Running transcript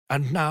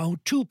And now,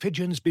 two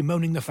pigeons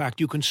bemoaning the fact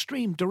you can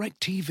stream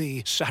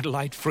DirecTV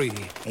satellite-free.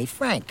 Hey,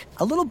 Frank,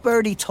 a little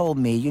birdie told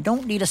me you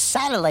don't need a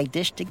satellite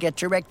dish to get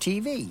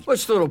DirecTV.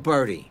 What's little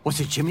birdie? Was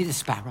it Jimmy the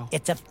Sparrow?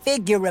 It's a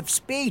figure of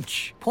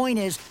speech. Point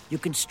is, you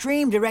can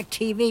stream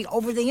DirecTV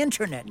over the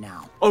internet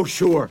now. Oh,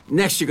 sure.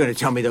 Next you're going to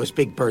tell me those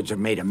big birds are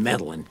made of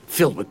metal and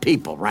filled with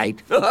people,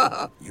 right?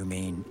 You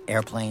mean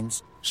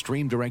airplanes?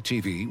 Stream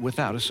DirecTV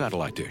without a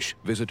satellite dish.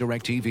 Visit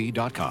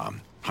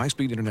DirecTV.com.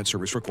 High-speed internet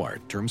service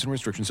required. Terms and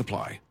restrictions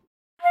apply.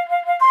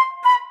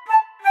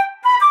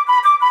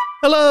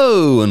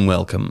 Hello and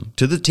welcome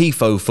to the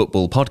TIFO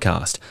Football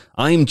Podcast.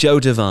 I'm Joe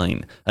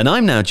Devine, and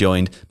I'm now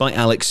joined by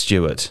Alex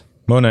Stewart.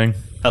 Morning.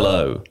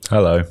 Hello.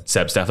 Hello.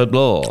 Seb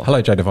Stafford-Bloor.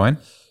 Hello, Joe Devine.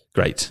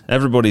 Great.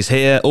 Everybody's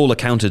here, all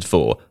accounted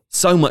for.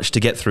 So much to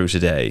get through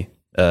today.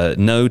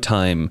 No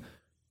time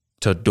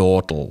to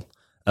dawdle.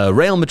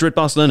 Real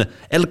Madrid-Barcelona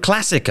El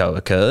Clasico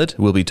occurred.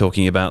 We'll be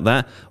talking about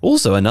that.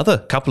 Also, another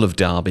couple of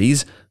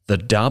derbies. The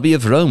Derby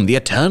of Rome, the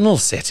Eternal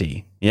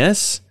City.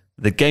 Yes,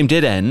 the game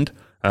did end,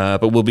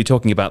 but we'll be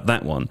talking about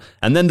that one.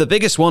 And then the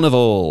biggest one of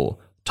all,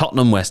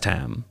 Tottenham-West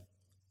Ham.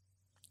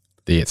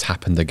 The It's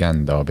Happened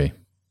Again derby.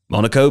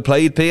 Monaco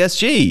played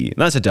PSG.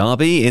 That's a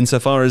derby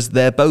insofar as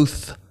they're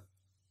both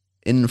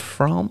in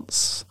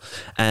France.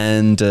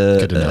 And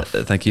Good enough.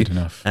 Thank you. Good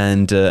enough.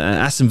 And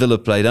Aston Villa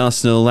played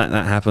Arsenal. That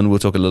happened. We'll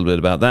talk a little bit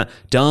about that.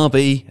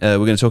 Derby. We're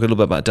going to talk a little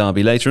bit about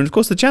Derby later, and of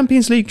course the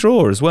Champions League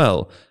draw as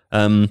well.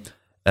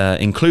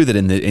 Included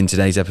in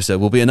today's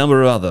episode will be a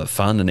number of other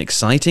fun and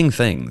exciting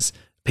things.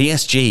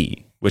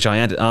 PSG, which I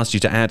asked you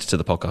to add to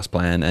the podcast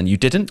plan, and you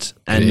didn't.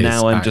 And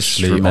now I'm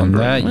just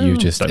remembering. On there. You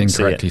just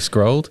incorrectly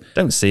scrolled.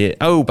 Don't see it.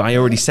 Oh, but I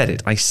already said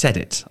it. I said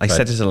it. I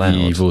said it aloud.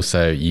 I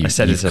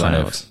said it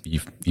aloud.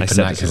 You've put an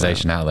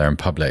accusation out there in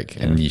public,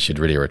 and you should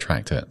really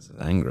retract it.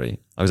 I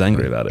was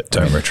angry about it.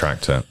 Don't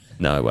retract it.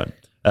 No, I won't.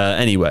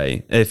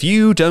 Anyway, if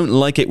you don't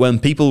like it when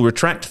people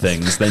retract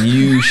things, then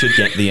you should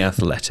get The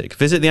Athletic.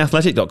 Visit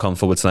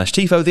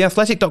theathletic.com/TIFO,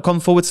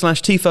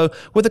 theathletic.com/TIFO,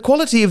 where the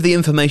quality of the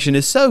information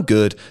is so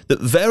good that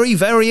very,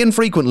 very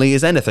infrequently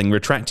is anything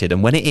retracted.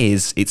 And when it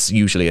is, it's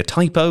usually a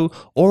typo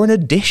or an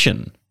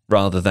addition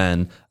rather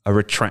than a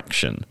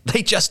retraction.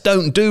 They just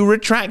don't do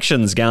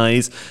retractions,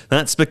 guys.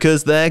 That's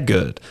because they're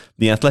good.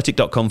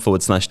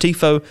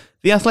 Theathletic.com/TIFO,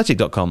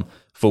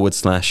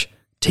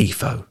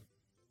 theathletic.com/TIFO.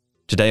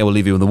 Today I will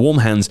leave you in the warm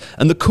hands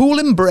and the cool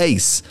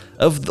embrace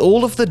of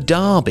all of the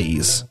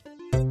derbies.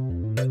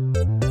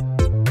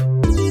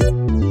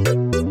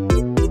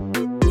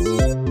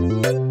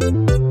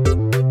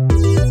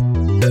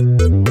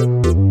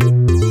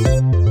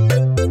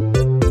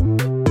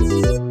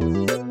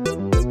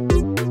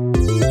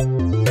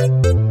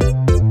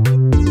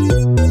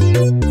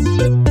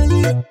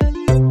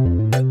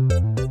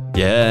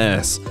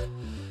 Yes,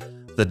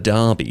 the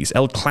derbies,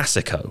 El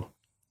Clasico,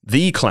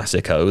 the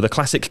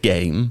classic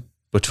game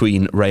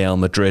between Real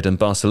Madrid and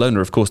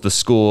Barcelona. Of course, the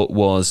score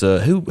was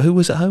who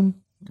was at home?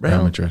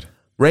 Real Madrid.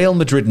 Real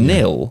Madrid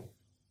 0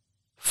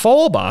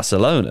 for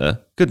Barcelona.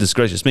 Goodness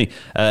gracious me!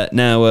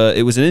 Now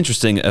it was an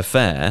interesting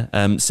affair.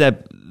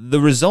 Seb, the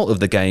result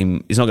of the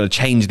game is not going to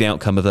change the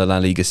outcome of the La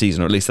Liga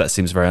season, or at least that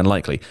seems very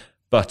unlikely.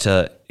 But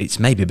it's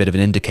maybe a bit of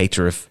an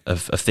indicator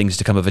of things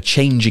to come, of a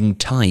changing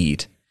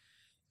tide.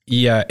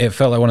 Yeah, it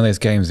felt like one of those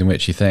games in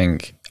which you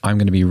think, I'm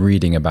going to be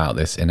reading about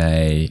this in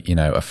a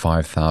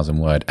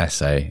 5,000-word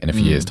essay in a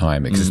few years'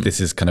 time, because this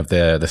is kind of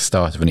the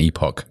start of an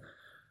epoch,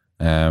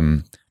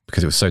 because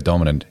it was so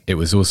dominant. It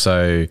was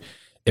also,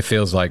 it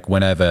feels like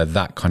whenever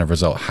that kind of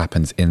result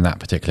happens in that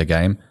particular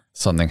game,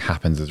 something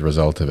happens as a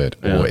result of it,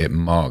 or it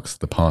marks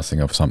the passing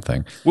of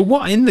something. Well,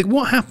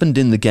 what happened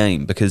in the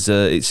game? Because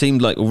it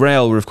seemed like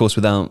Real were, of course,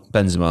 without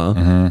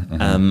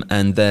Benzema,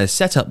 and their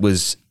setup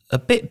was a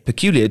bit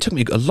peculiar. It took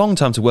me a long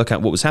time to work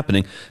out what was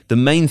happening. The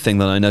main thing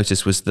that I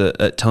noticed was that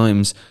at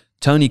times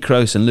Toni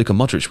Kroos and Luka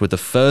Modric were the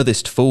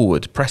furthest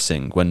forward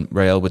pressing when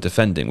Real were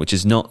defending, which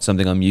is not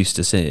something I'm used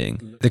to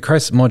seeing. The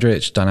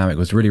Kroos-Modric dynamic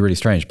was really, really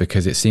strange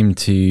because it seemed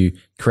to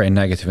create a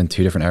negative in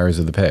two different areas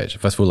of the pitch.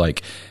 First of all,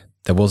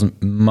 there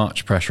wasn't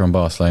much pressure on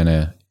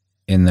Barcelona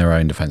in their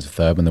own defensive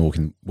third when they were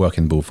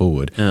working the ball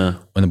forward. Yeah.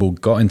 When the ball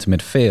got into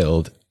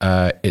midfield,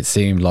 it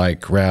seemed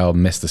like Real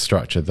missed the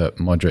structure that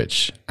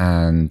Modric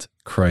and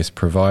Kroos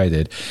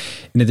provided.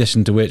 In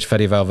addition to which,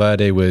 Fede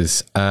Valverde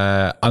was,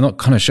 I'm not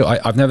kind of sure,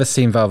 I've never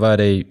seen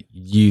Valverde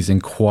using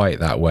quite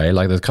that way.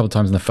 Like there's a couple of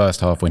times in the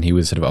first half when he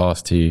was sort of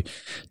asked to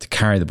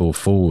carry the ball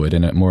forward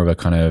in a more of a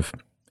kind of,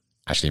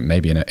 actually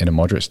maybe in a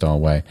Modric style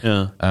way.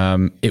 Yeah.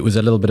 It was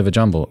a little bit of a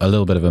jumble, a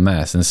little bit of a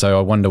mess. And so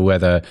I wonder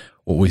whether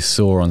what we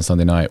saw on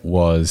Sunday night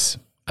was,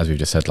 as we've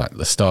just said, like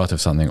the start of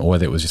something, or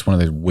whether it was just one of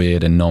those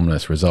weird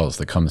anomalous results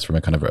that comes from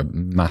a kind of a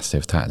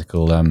massive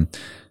tactical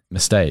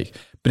mistake.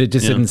 But it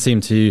just didn't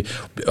seem to.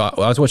 I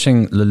was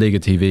watching La Liga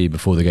TV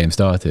before the game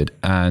started,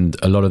 and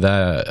a lot of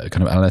their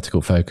kind of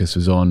analytical focus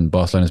was on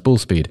Barcelona's ball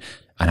speed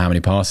and how many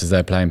passes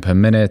they're playing per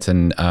minute,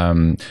 and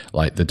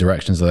like the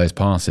directions of those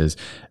passes.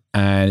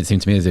 And it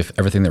seemed to me as if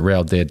everything that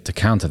Real did to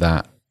counter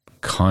that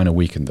kind of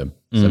weakened them.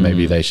 So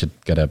maybe they should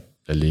get a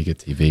La Liga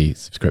TV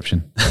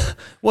subscription.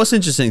 What's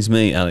interesting to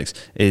me, Alex,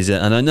 is,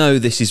 and I know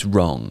this is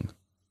wrong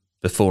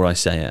before I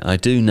say it, I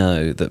do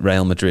know that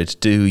Real Madrid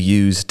do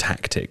use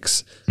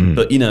tactics.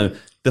 But,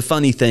 the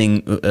funny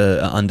thing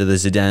under the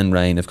Zidane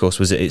reign, of course,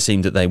 was that it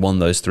seemed that they won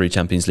those 3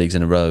 Champions Leagues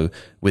in a row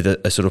with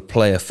a sort of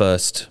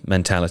player-first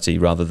mentality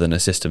rather than a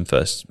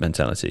system-first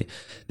mentality.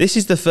 This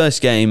is the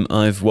first game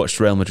I've watched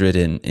Real Madrid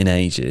in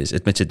ages,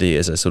 admittedly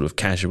as a sort of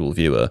casual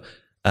viewer,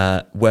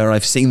 where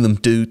I've seen them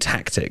do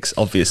tactics,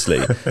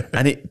 obviously,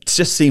 and it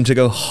just seemed to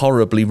go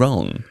horribly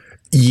wrong.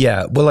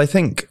 Yeah, well, I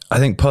think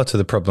part of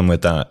the problem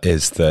with that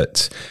is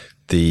that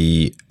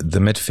the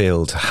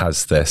midfield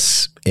has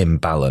this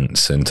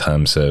imbalance in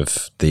terms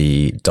of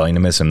the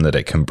dynamism that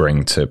it can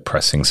bring to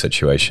pressing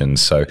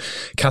situations. So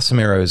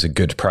Casemiro is a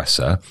good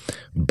presser,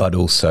 but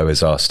also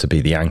is asked to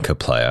be the anchor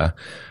player.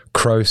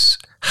 Kroos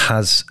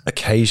has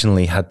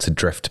occasionally had to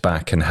drift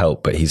back and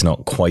help, but he's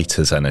not quite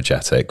as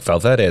energetic.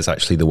 Valverde is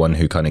actually the one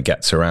who kind of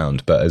gets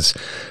around. But as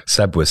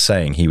Seb was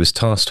saying, he was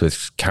tasked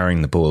with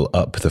carrying the ball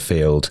up the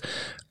field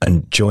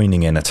and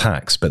joining in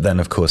attacks. But then,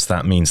 of course,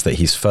 that means that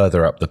he's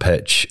further up the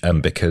pitch.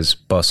 And because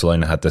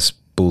Barcelona had this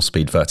ball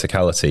speed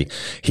verticality,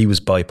 he was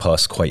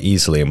bypassed quite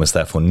easily and was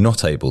therefore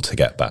not able to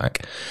get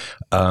back.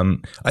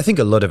 I think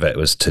a lot of it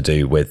was to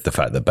do with the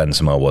fact that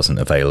Benzema wasn't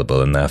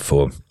available, and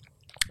therefore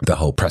the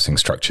whole pressing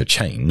structure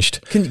changed.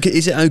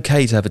 Is it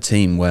okay to have a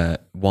team where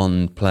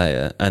one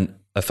player, and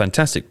a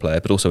fantastic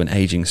player, but also an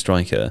aging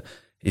striker,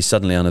 is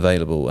suddenly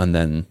unavailable and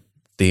then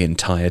the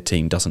entire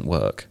team doesn't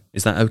work?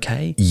 Is that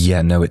okay?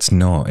 Yeah, no, it's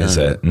not, is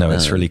it? No,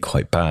 it's really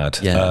quite bad.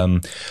 Yeah.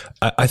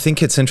 I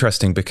think it's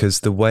interesting because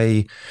the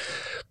way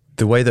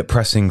that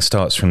pressing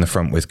starts from the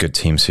front with good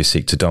teams who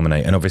seek to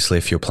dominate, and obviously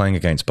if you're playing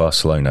against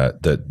Barcelona,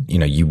 that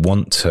you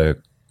want to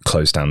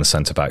close down the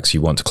centre backs,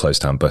 you want to close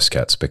down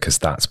Busquets, because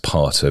that's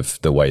part of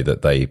the way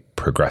that they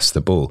progress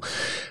the ball.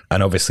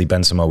 And obviously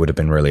Benzema would have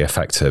been really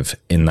effective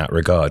in that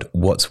regard.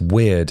 What's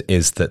weird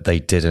is that they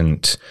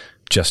didn't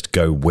just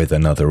go with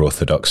another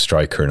orthodox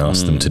striker and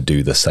ask them to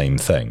do the same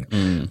thing.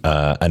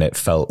 And it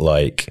felt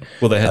like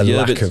they had a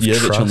lack of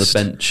Jovic on the trust.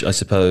 bench, I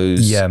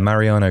suppose. Yeah,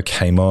 Mariano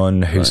came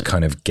on, who's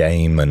kind of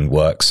game and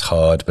works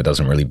hard, but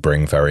doesn't really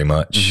bring very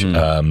much.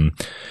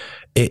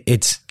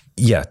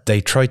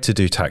 They tried to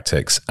do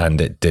tactics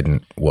and it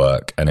didn't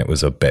work, and it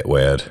was a bit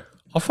weird.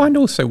 I find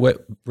also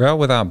Real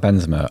without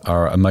Benzema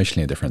are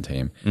emotionally a different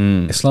team.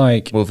 It's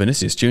like, Well,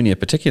 Vinicius Junior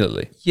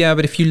particularly. yeah,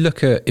 but if you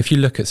look at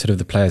sort of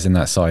the players in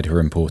that side who are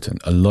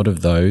important, a lot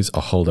of those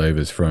are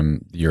holdovers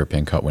from the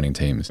European Cup winning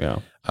teams. Yeah.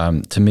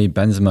 To me,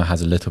 Benzema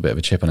has a little bit of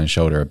a chip on his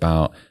shoulder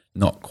about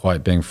not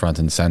quite being front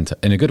and center,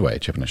 in a good way,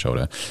 chip on his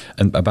shoulder,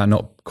 and about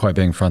not quite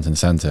being front and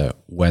center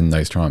when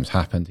those triumphs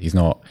happened. He's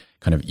not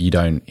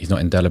he's not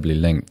indelibly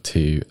linked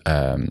to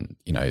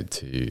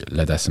to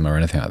La Decima or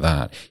anything like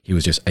that. He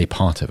was just a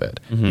part of it.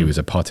 He was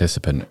a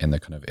participant in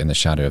the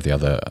shadow of the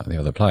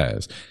other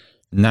players.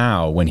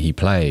 Now when he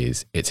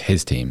plays, it's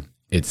his team.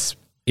 It's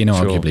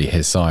inarguably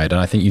his side. And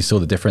I think you saw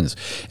the difference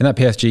in that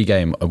PSG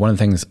game. One of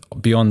the things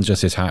beyond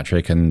just his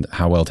hat-trick and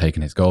how well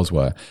taken his goals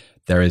were,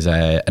 there is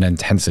an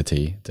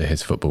intensity to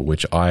his football,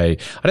 which I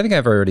don't think I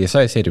ever really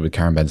associated with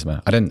Karim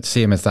Benzema. I didn't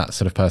see him as that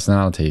sort of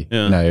personality.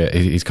 Yeah.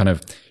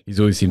 He's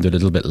always seemed a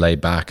little bit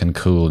laid back and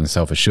cool and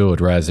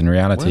self-assured, whereas in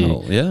reality,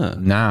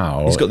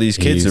 now he's got these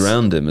kids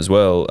around him as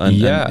well, and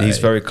he's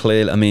very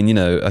clear. I mean,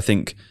 I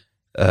think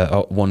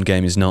one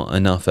game is not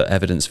enough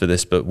evidence for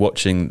this, but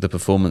watching the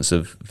performance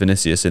of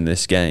Vinicius in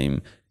this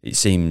game, it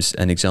seems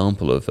an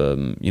example of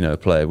a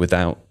player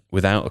without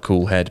a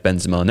cool head,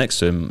 Benzema next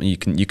to him. You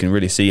can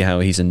really see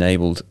how he's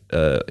enabled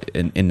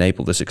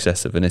the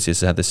success that Vinicius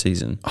has had this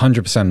season.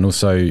 100%. And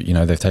also,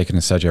 they've taken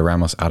Sergio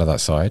Ramos out of that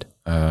side.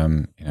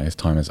 His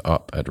time is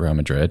up at Real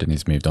Madrid and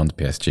he's moved on to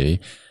PSG.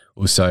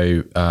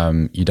 Also,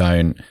 I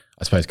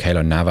suppose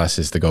Keylor Navas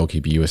is the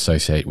goalkeeper you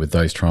associate with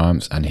those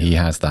triumphs, and he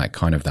has that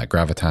kind of that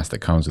gravitas that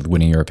comes with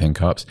winning European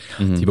Cups.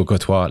 Thibaut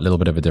Courtois, a little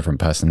bit of a different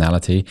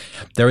personality.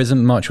 There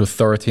isn't much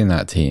authority in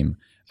that team.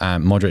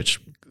 Modric,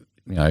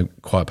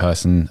 quiet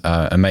person,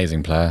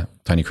 amazing player.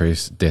 Toni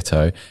Kroos,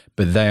 ditto.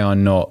 But they're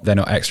not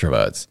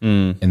extroverts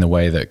in the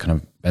way that kind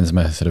of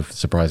Benzema has sort of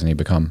surprisingly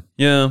become.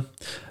 Yeah.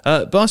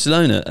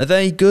 Barcelona, are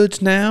they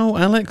good now,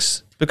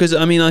 Alex? Because,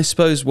 I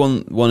suppose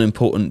one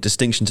important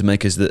distinction to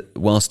make is that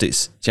whilst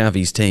it's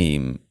Xavi's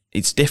team,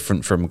 it's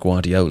different from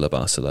Guardiola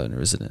Barcelona,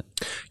 isn't it?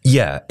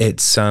 Yeah,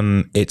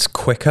 it's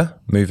quicker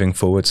moving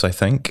forwards, I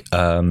think.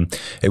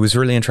 It was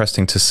really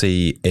interesting to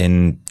see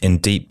in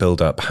deep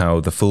build-up how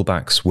the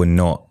fullbacks were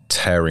not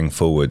tearing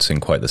forwards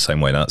in quite the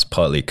same way. That's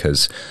partly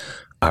because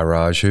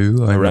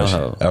Araujo.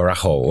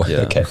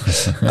 Yeah. Okay.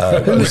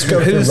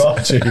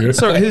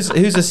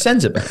 Who's a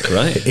centre back,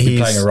 right? He's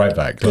playing a right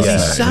back.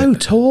 He's so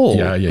tall.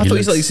 Yeah, I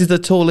thought he's the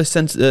tallest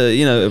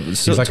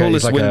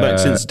tallest wing back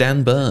since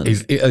Dan Burn.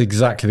 He's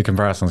exactly the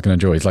comparison I was going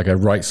to draw. He's like a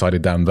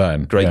right-sided Dan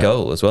Burn. Great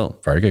goal as well.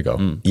 Very good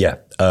goal. Yeah.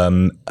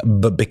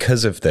 But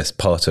because of this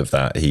part of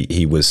that,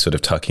 he was sort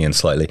of tucking in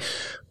slightly.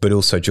 But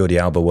also Jordi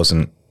Alba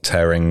wasn't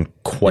tearing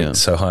quite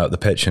so high up the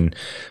pitch, and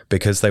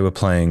because they were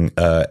playing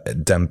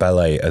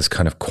Dembele as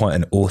kind of quite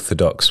an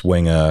orthodox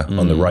winger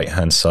on the right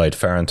hand side,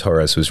 Ferran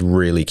Torres was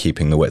really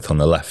keeping the width on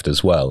the left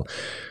as well.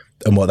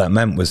 And what that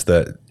meant was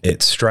that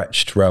it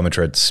stretched Real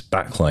Madrid's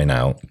backline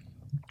out.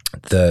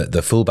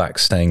 The fullback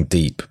staying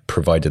deep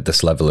provided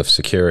this level of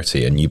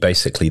security, and you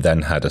basically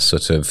then had a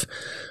sort of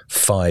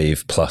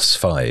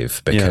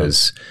 5+5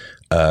 because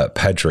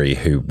Pedri,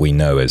 who we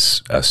know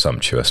is a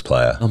sumptuous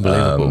player,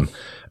 unbelievable,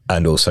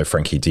 and also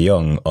Frankie de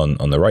Jong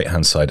on the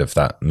right-hand side of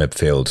that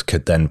midfield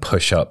could then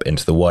push up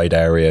into the wide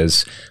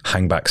areas,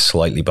 hang back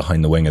slightly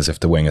behind the wingers if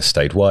the wingers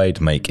stayed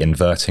wide, make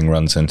inverting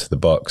runs into the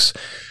box.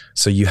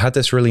 So you had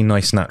this really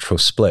nice natural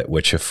split,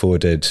 which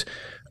afforded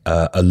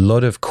a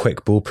lot of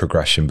quick ball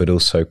progression, but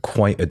also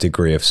quite a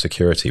degree of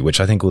security, which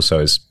I think also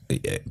is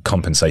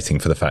compensating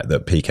for the fact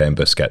that Piqué and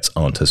Busquets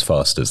aren't as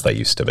fast as they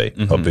used to be.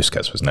 Well,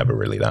 Busquets was never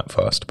really that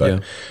fast,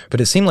 but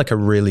it seemed like a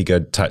really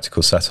good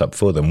tactical setup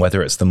for them.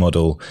 Whether it's the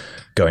model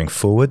going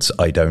forwards,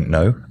 I don't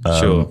know.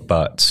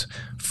 But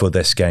for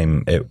this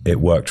game, it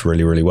worked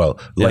really, really well.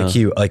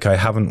 Like I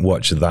haven't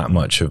watched that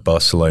much of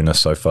Barcelona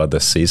so far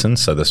this season,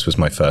 so this was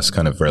my first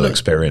kind of real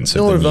experience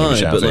of the new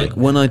Xavi. But like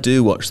when I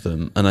do watch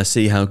them and I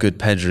see how good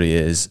Pedri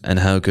is and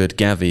how good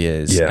Gavi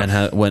is, and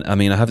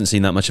I haven't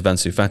seen that much of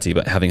Ansu Fati,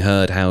 but having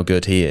heard how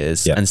good he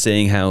is and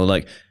seeing how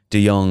like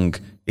De Jong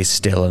is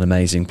still an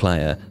amazing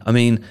player. I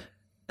mean,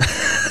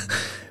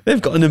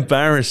 they've got an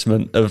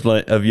embarrassment of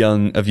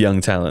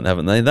young talent,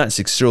 haven't they? That's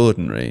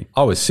extraordinary.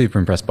 I was super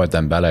impressed by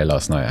Dembele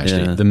last night,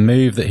 actually. Yeah. The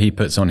move that he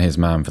puts on his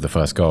man for the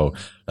first goal.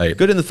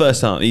 Good in the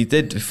first half. He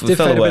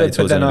fell away towards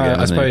but then the end of the game,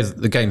 I suppose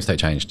the game state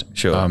changed.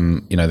 Sure.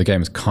 The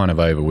game's kind of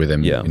over with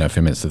him, a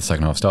few minutes to the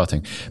second half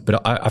starting.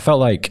 But I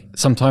felt like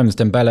sometimes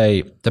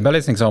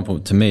Dembele's an example,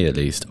 to me at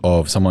least,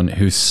 of someone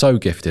who's so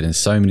gifted in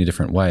so many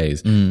different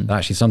ways that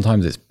actually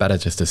sometimes it's better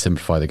just to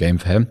simplify the game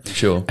for him.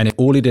 Sure. And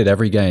all he did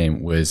every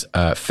game was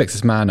fix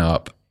his man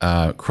up,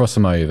 cross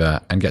him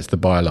over and get to the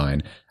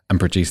byline and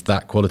produce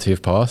that quality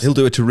of pass. He'll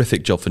do a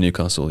terrific job for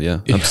Newcastle,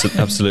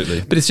 absolutely.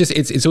 But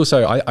it's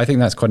also, I think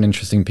that's quite an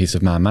interesting piece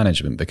of man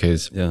management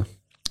because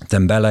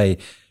Dembele,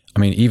 I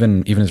mean,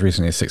 even as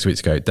recently as 6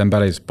 weeks ago,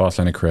 Dembele's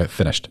Barcelona career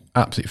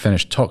absolutely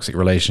finished, toxic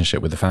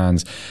relationship with the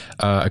fans.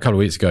 A couple of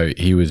weeks ago,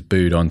 he was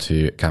booed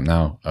onto Camp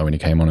Nou when he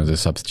came on as a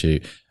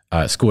substitute,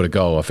 scored a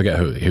goal. I forget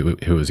who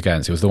it was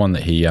against. It was the one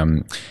that he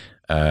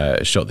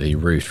shot that he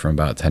roofed from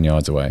about 10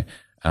 yards away.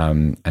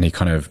 And he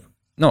kind of,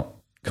 not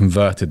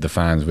converted the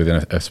fans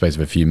within a space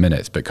of a few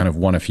minutes, but kind of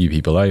won a few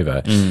people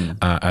over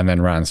and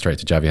then ran straight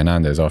to Xavi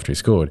Hernandez after he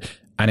scored.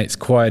 And it's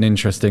quite an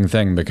interesting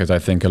thing because I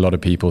think a lot of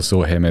people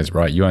saw him as,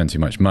 right, you earn too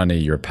much money,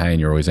 you're a pain,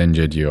 you're always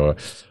injured, your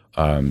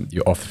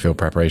off the field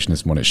preparation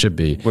isn't what it should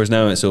be. Whereas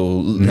now it's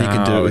all, he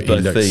can do it with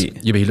both feet.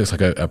 Yeah, but he looks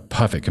like a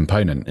perfect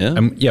component. Yeah.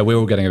 And we're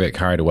all getting a bit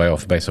carried away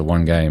off the base of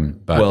one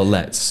game. But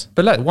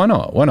why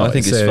not? Why not? I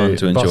think it's fun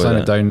to enjoy Barcelona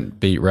that. Don't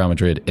beat Real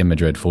Madrid in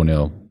Madrid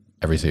 4-0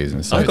 every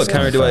season. So I got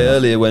carried away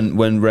earlier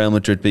when Real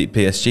Madrid beat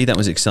PSG. That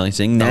was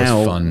exciting. That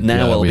was fun.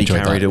 I'll be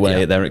carried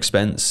away at their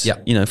expense.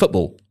 Yeah.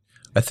 Football.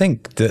 I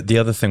think the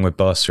other thing with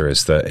Barca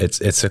is that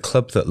it's a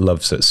club that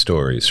loves its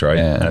stories, right?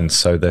 Yeah. And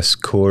so this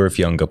core of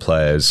younger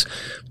players,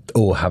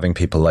 or having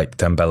people like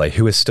Dembele,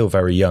 who is still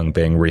very young,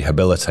 being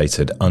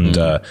rehabilitated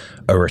under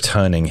a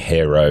returning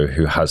hero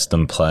who has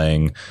them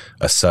playing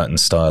a certain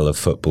style of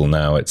football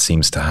now, it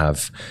seems to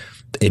have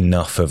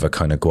enough of a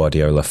kind of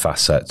Guardiola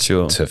facet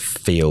to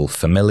feel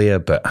familiar,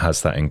 but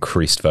has that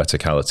increased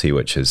verticality,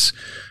 which is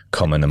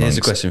common amongst... Here's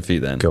a question for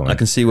you then. Go on. I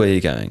can see where you're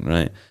going,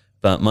 right?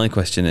 But my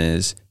question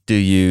is, do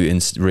you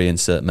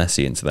reinsert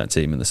Messi into that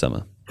team in the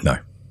summer? No.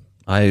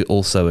 I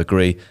also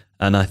agree.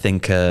 And I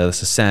think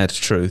that's a sad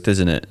truth,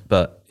 isn't it?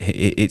 But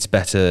it's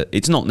better.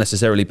 It's not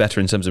necessarily better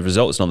in terms of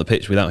results on the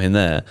pitch without him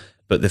there.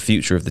 But the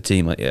future of the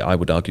team, I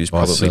would argue, is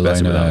probably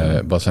better without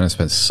him. Barcelona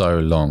spent so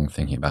long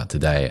thinking about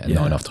today and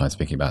not enough time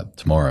thinking about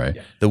tomorrow.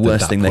 The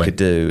worst thing they could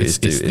do is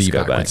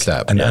go back.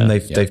 Step. And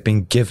they've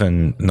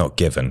been not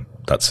given.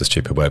 That's a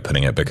stupid way of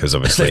putting it because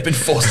obviously they've been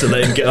forced to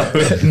let him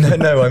go.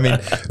 No. I mean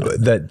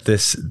that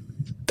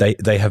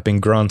they have been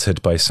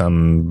granted by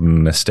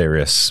some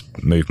mysterious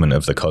movement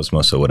of the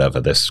cosmos or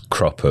whatever this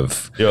crop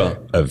of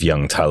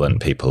young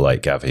talent, people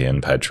like Gavi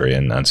and Pedri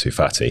and Ansu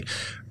Fati.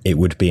 It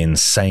would be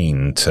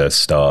insane to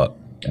start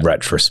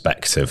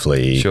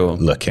retrospectively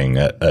looking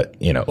at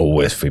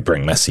or if we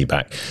bring Messi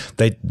back.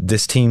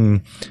 This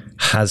team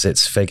has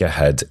its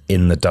figurehead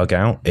in the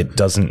dugout. It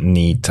doesn't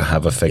need to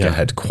have a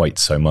figurehead quite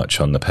so much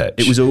on the pitch.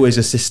 It was always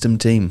a system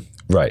team.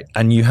 Right.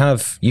 And you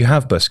have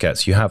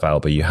Busquets, you have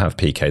Alba, you have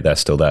Piqué, they're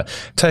still there.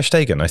 Ter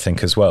Stegen, I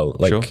think, as well.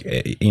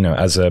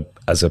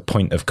 As a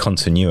point of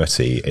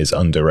continuity is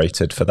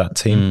underrated for that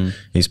team.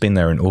 He's been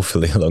there an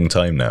awfully long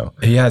time now.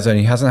 He has, and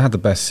he hasn't had the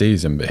best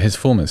season, but his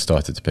form has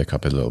started to pick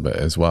up a little bit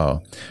as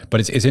well. But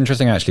it's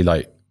interesting actually,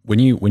 like when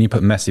you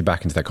put Messi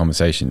back into that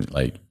conversation,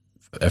 like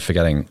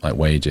forgetting like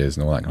wages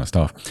and all that kind of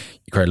stuff,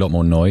 you create a lot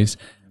more noise.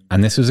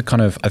 And this was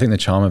I think the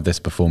charm of this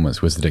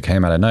performance was that it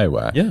came out of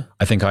nowhere. Yeah.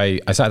 I think I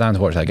sat down to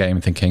watch that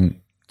game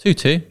thinking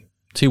 2-2,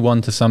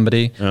 2-1 to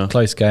somebody,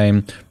 close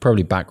game,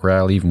 probably back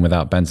rail even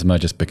without Benzema,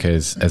 just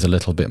because there's a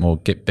little bit more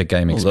big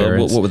game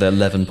experience. What were they,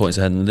 11 points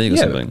ahead in the league or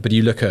something? But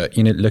you look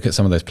at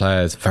some of those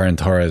players, Ferran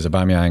Torres,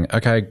 Aubameyang.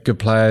 Okay, good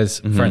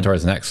players. Ferran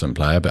Torres is an excellent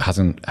player, but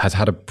has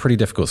had a pretty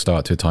difficult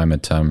start to a time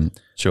at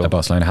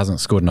Barcelona. Hasn't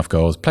scored enough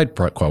goals. Played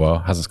quite well.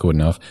 Hasn't scored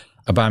enough.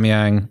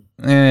 Aubameyang,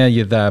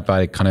 you're there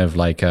by kind of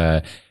like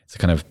it's a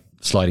kind of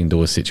sliding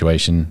doors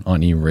situation,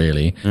 aren't you?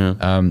 Really?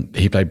 Yeah.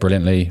 He played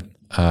brilliantly.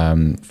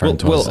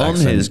 Well, on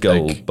his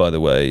goal, by the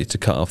way, to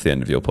cut off the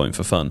end of your point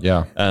for fun.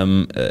 Yeah.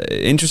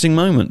 Interesting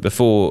moment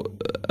before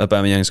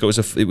Aubameyang's goal.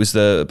 It was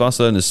the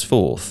Barcelona's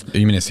fourth.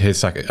 You mean it's his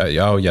second?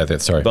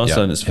 Sorry.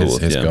 Barcelona's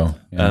fourth. His goal.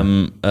 Yeah.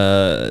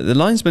 The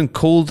linesman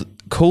called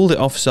it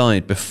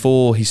offside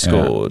before he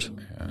scored.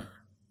 Yeah.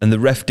 And the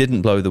ref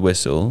didn't blow the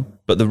whistle,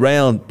 but the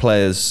Real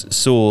players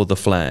saw the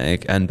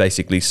flag and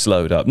basically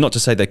slowed up. Not to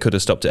say they could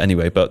have stopped it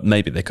anyway, but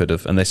maybe they could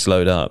have, and they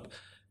slowed up.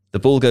 The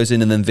ball goes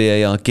in and then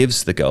VAR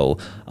gives the goal.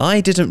 I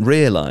didn't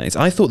realise.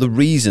 I thought the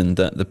reason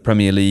that the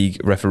Premier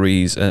League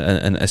referees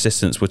and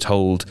assistants were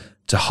told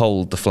to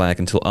hold the flag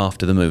until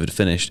after the move had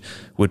finished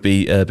would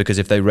be because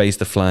if they raised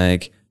the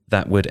flag,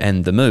 that would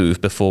end the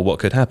move before what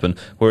could happen.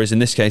 Whereas in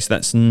this case,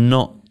 that's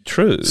not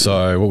true.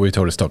 So what we were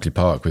told at Stockley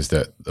Park was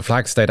that the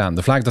flag stayed down.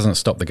 The flag doesn't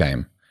stop the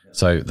game.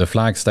 So the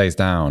flag stays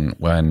down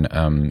when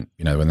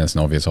when there's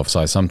an obvious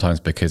offside. Sometimes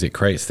because it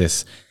creates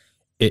this.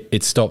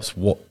 It stops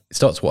what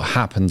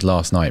happened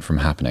last night from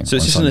happening. So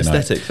it's just an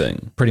aesthetic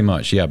thing? Pretty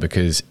much, yeah,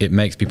 because it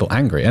makes people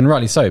angry. And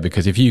rightly so,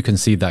 because if you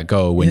concede that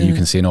goal when you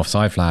can see an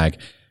offside flag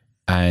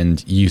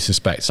and you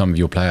suspect some of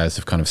your players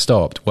have kind of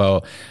stopped,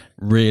 well,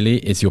 really,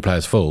 it's your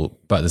player's fault.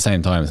 But at the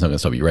same time, it's not going to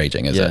stop you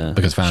raging, is it?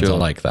 Because fans are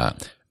like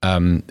that.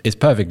 It's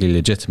perfectly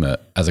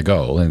legitimate as a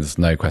goal, and there's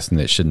no question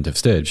that it shouldn't have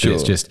stood. But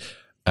it's just...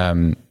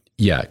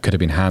 it could have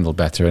been handled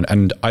better.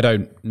 And I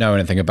don't know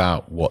anything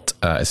about what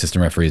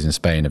assistant referees in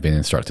Spain have been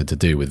instructed to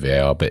do with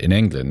VAR, but in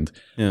England,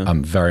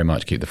 very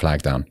much keep the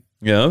flag down.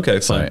 Yeah,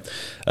 okay, fine.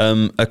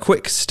 A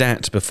quick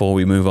stat before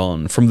we move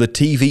on. From the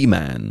TV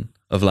man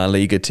of La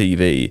Liga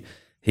TV,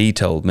 he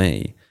told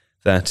me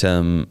that,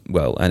 and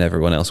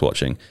everyone else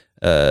watching,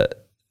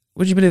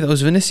 would you believe that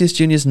was Vinicius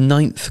Junior's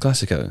 9th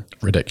Clasico?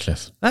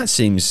 Ridiculous. That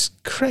seems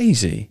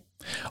crazy.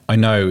 I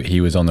know he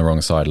was on the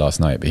wrong side last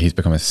night, but he's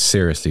become a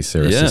seriously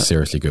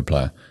good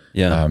player.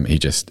 Yeah.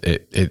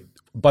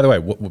 By the way,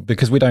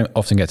 because we don't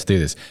often get to do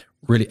this,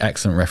 really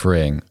excellent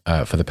refereeing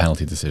for the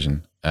penalty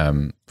decision,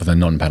 for the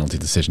non-penalty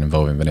decision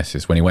involving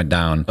Vinicius when he went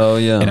down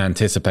in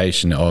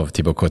anticipation of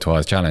Thibaut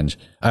Courtois' challenge.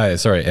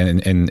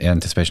 In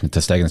anticipation of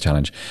Ter Stegen's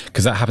challenge,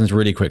 because that happens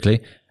really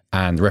quickly.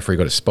 And the referee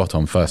got it spot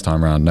on first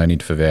time around. No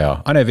need for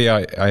VAR. I know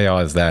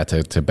VAR is there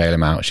to bail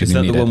him out. Is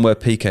that the one where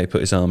Piqué put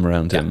his arm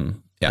around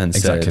him? Yeah,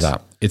 exactly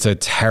that. It's a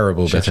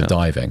terrible bit of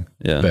diving,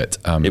 but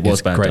it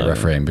was great diving.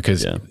 Refereeing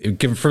because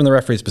given from the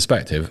referee's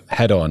perspective,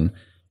 head on,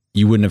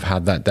 you wouldn't have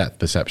had that depth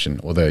perception,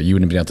 although you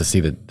wouldn't have been able to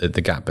see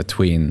the gap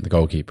between the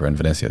goalkeeper and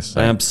Vinicius.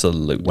 So,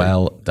 absolutely.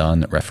 Well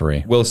done,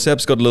 referee. Well,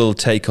 Seb's got a little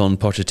take on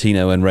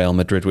Pochettino and Real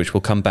Madrid, which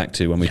we'll come back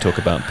to when we talk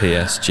about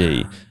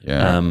PSG.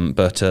 Yeah.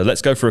 But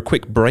let's go for a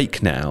quick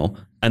break now,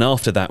 and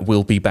after that,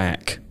 we'll be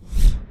back.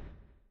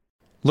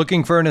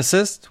 Looking for an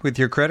assist with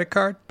your credit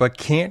card, but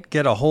can't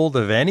get a hold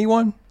of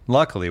anyone?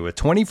 Luckily, with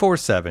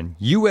 24/7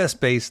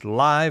 US-based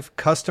live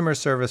customer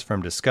service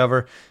from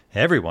Discover,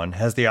 everyone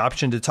has the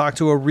option to talk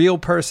to a real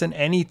person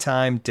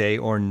anytime, day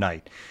or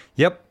night.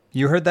 Yep,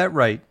 you heard that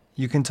right.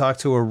 You can talk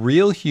to a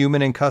real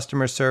human in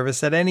customer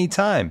service at any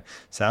time.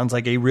 Sounds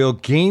like a real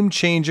game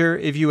changer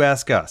if you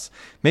ask us.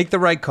 Make the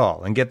right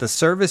call and get the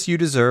service you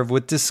deserve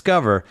with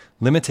Discover.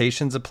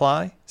 Limitations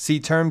apply. See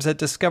terms at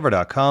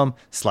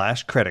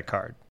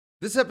discover.com/creditcard.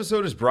 This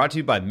episode is brought to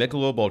you by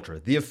Michelob Ultra,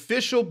 the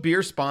official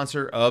beer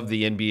sponsor of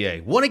the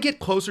NBA. Want to get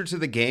closer to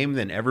the game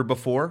than ever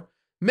before?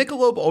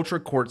 Michelob Ultra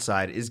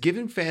Courtside is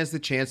giving fans the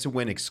chance to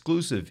win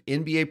exclusive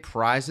NBA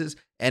prizes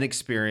and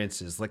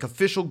experiences like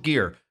official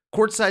gear,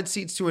 courtside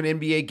seats to an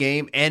NBA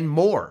game, and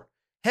more.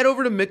 Head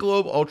over to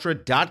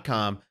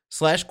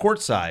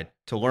MichelobUltra.com/courtside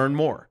to learn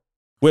more.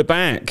 We're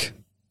back.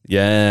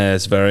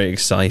 Yes, very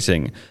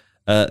exciting.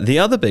 The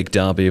other big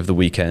derby of the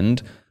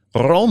weekend,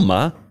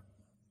 Roma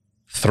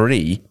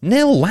 3-0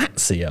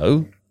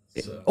 Lazio.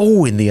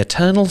 In the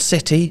Eternal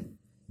City.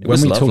 When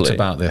we talked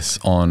about this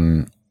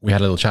we had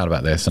a little chat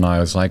about this, and I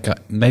was like,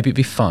 maybe it'd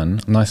be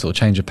fun, a nice little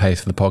change of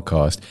pace for the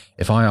podcast,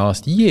 if I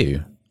asked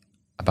you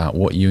about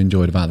what you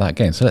enjoyed about that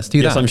game. So let's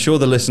do that. Yes, I'm sure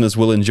the listeners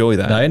will enjoy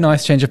that. No,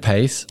 nice change of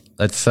pace.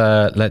 Let's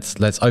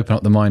open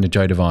up the mind of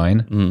Joe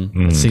Devine.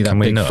 Let's see that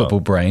big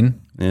football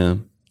brain. Yeah.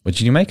 What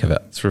did you make of it?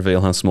 Let's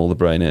reveal how small the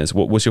brain is.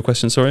 What was your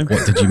question, sorry?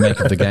 What did you make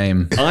of the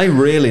game? I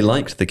really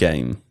liked the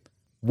game.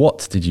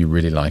 What did you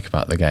really like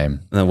about the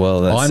game? Oh,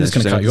 well, that's I'm just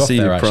going to cut you off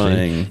there,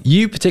 actually.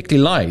 You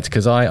particularly liked,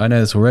 because I know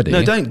this already.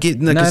 No, don't get...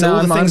 because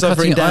all the things I've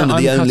written down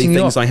are the only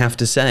things I have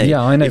to say.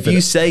 Yeah, I know. If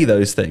you say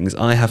those things,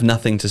 I have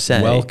nothing to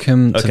say.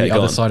 Welcome to the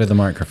other side of the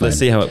microphone. Let's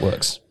see how it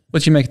works.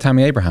 What did you make of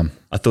Tammy Abraham?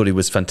 I thought he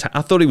was fantastic.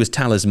 I thought he was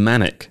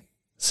talismanic.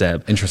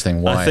 Seb.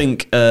 Interesting. Why? I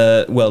think,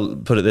 well,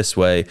 put it this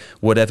way,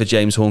 whatever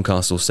James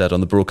Horncastle said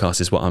on the broadcast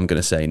is what I'm going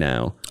to say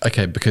now.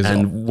 Okay, because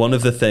And one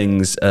of the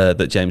things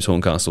that James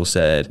Horncastle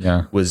said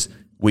was,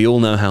 we all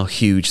know how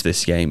huge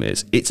this game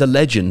is. It's a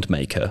legend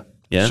maker.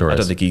 Yeah, Sure I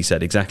don't is. think he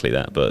said exactly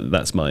that, but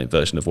that's my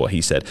version of what he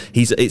said.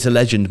 It's a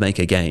legend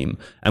maker game,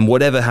 and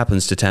whatever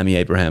happens to Tammy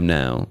Abraham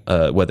now,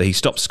 whether he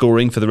stops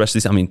scoring for the rest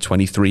of this,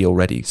 23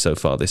 already so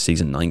far this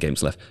season, 9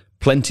 games left,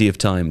 plenty of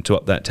time to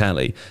up that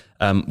tally.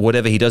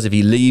 Whatever he does, if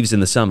he leaves in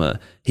the summer,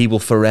 he will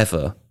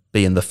forever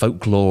be in the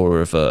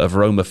folklore of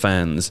Roma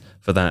fans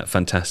for that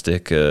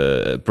fantastic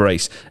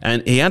brace.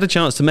 And he had a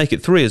chance to make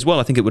it 3 as well.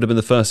 I think it would have been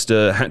the first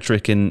hat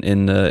trick in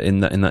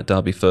that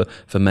derby for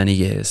many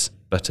years.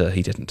 But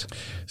he didn't.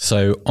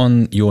 So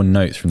on your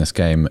notes from this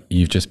game,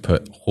 you've just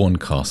put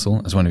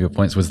Horncastle as one of your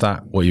points. Was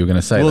that what you were going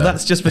to say? Well, there?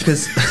 that's just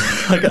because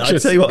I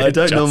tell you what, I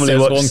don't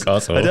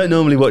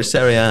normally watch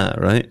Serie A,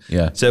 right?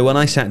 Yeah. So when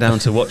I sat down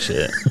to watch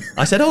it,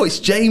 I said, "Oh, it's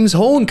James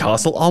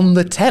Horncastle on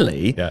the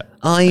telly." Yeah.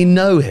 I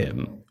know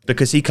him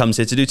because he comes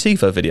here to do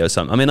Tifo videos.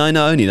 I mean, I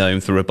only know him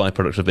through a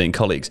byproduct of being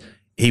colleagues.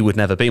 He would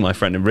never be my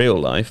friend in real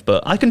life,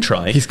 but I can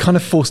try. He's kind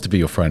of forced to be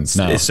your friend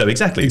now. So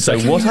exactly. So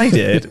what I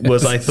did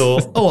was I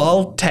thought,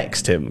 I'll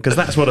text him, because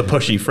that's what a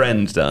pushy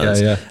friend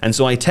does. Yeah. And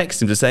so I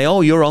texted him to say,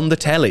 you're on the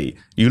telly.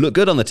 You look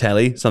good on the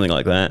telly, something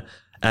like that.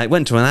 I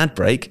went to an ad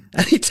break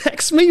and he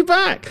texts me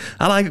back.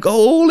 And I got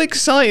all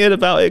excited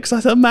about it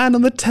because a man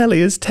on the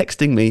telly is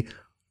texting me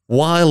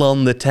while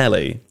on the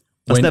telly.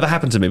 That's never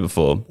happened to me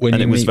before. When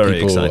and you it was meet very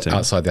people exciting.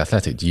 outside the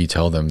Athletic, do you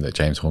tell them that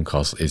James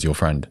Horncastle is your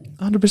friend?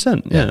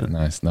 100%. Yeah.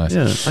 Nice.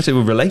 Yeah. Actually,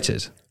 we're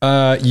related.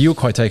 You're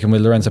quite taken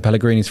with Lorenzo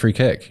Pellegrini's free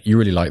kick. You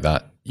really like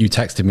that. You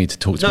texted me to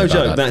talk to me No about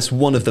joke. that. That's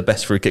one of the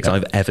best free kicks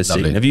I've ever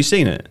Lovely. seen. Have you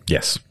seen it?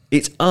 Yes.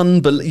 It's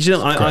unbelievable. You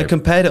know, I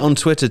compared it on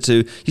Twitter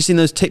to, you seen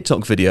those TikTok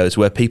videos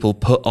where people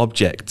put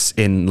objects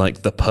in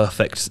like the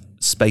perfect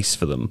space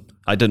for them?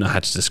 I don't know how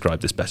to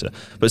describe this better,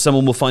 but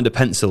someone will find a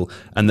pencil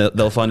and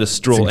they'll find a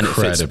straw and it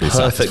fits incredibly perfectly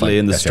satisfying.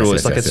 in the Yes, straw. yes,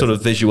 It's like yes, a sort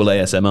of visual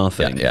ASMR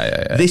thing.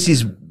 Yeah. This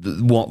is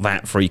what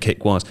that free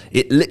kick was.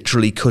 It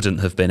literally couldn't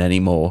have been any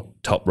more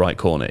top right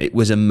corner. It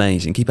was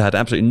amazing. Keeper had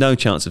absolutely no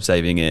chance of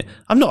saving it.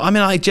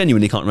 I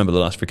genuinely can't remember the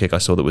last free kick I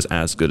saw that was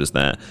as good as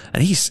that.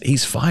 And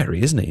he's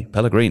fiery, isn't he?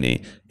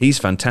 Pellegrini. He's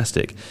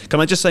fantastic. Can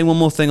I just say one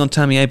more thing on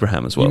Tammy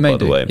Abraham as well, You may by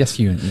the do. way? Yes,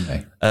 you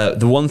may.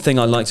 The one thing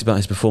I liked about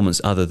his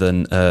performance, other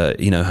than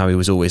how he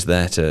was always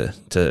there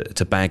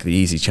to bag the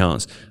easy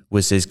chance,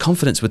 was his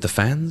confidence with the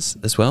fans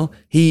as well.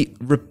 He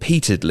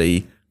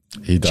repeatedly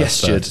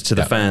gestured to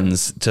the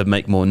fans to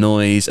make more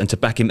noise and to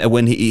back him.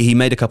 When he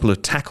made a couple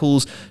of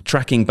tackles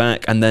tracking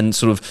back and then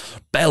sort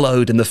of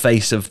bellowed in the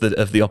face of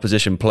the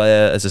opposition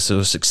player as a sort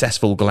of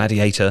successful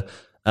gladiator.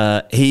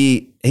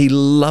 He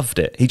loved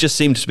it. He just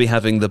seemed to be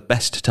having the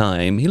best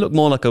time. He looked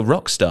more like a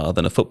rock star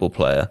than a football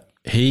player.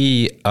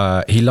 He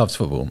loves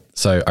football.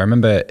 So I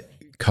remember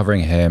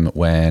covering him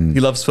when He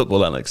loves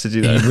football, Alex. Did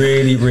you know?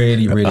 he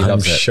really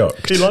loves it. I'm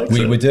shocked. He likes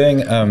We it. were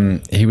doing.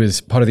 He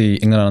was part of the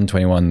England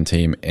under-21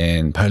 team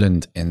in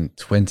Poland in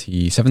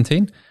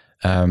 2017.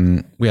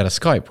 We had a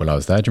Skype while I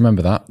was there. Do you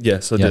remember that?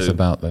 Yes, I Yes, do.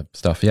 about the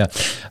stuff. Yeah.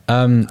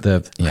 I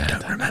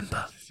don't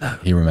remember. No.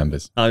 He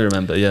remembers. I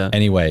remember, yeah.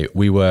 Anyway,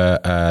 we were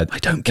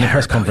don't in a care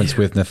press about conference you.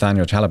 with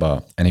Nathaniel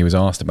Chalabar, and he was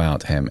asked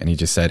about him, and he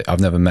just said, "I've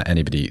never met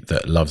anybody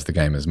that loves the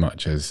game as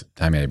much as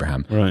Tammy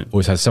Abraham. Right.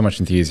 Always has so much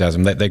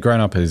enthusiasm. They've grown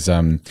up as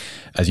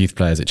youth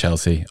players at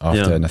Chelsea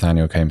after Yeah.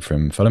 Nathaniel came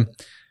from Fulham,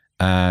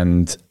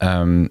 and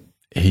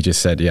he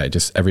just said,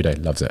 just every day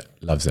loves it.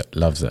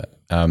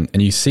 And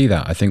you see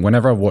that. I think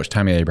whenever I've watched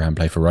Tammy Abraham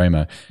play for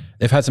Roma,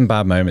 they've had some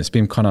bad moments,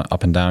 been kind of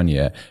up and down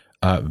yet.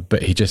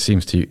 But he just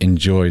seems to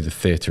enjoy the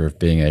theatre of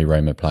being a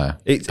Roma player.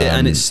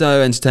 And it's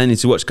so entertaining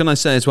to watch. Can I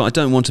say as well, I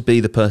don't want to be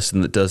the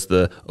person that does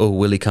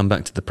will he come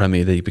back to the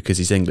Premier League because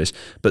he's English?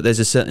 But there's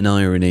a certain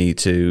irony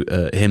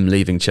to him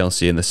leaving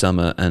Chelsea in the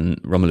summer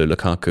and Romelu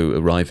Lukaku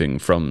arriving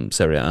from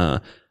Serie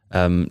A.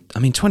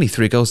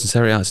 23 goals in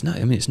Serie A, it's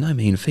no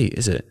mean feat,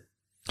 is it?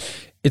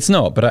 It's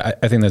not, but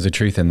I think there's a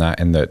truth in that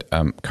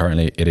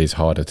currently it is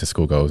harder to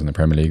score goals in the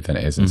Premier League than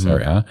it is in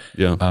Serie A.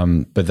 Yeah.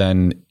 But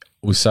then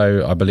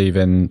also I believe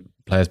in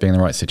players being in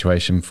the right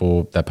situation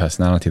for their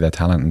personality, their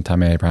talent, and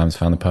Tammy Abraham's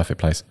found the perfect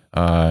place.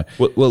 Well,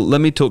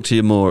 let me talk to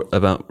you more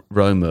about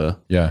Roma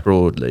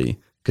broadly,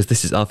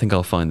 because I think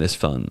I'll find this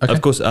fun. Okay.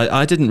 Of course,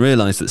 I didn't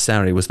realise that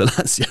Sarri was the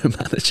Lazio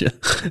manager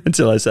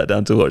until I sat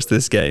down to watch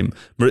this game.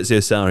 Maurizio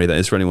Sarri, that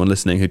is, for anyone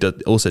listening who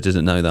also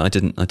didn't know that. I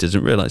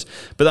didn't realise.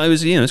 But I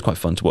was, it's quite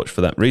fun to watch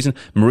for that reason.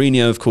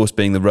 Mourinho, of course,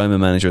 being the Roma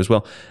manager as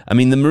well. I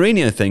mean, the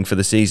Mourinho thing for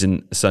the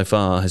season so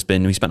far has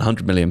been, we spent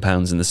 £100 million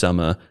in the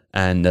summer,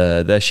 and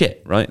they're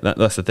shit, right?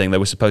 That's the thing. They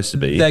were supposed to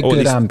be. They're Or at good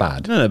least- and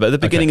bad. No, but at the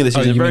beginning of the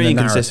season, you very mean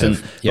the inconsistent.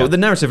 narrative. Yeah. But the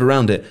narrative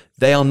around it,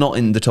 they are not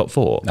in the top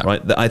four,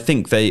 right? I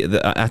think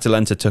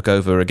Atalanta took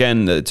over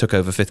again, took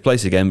over fifth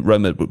place again.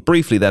 Roma were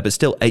briefly there, but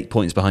still 8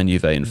 points behind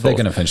Juve in fourth. They're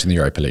going to finish in the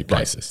Europa League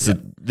places. So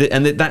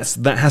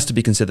that has to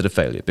be considered a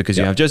failure, because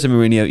you have Jose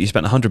Mourinho, you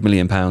spent £100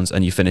 million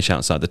and you finish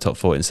outside the top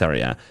four in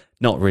Serie A.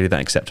 Not really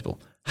that acceptable.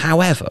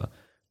 However,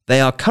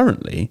 they are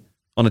currently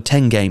on a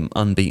 10-game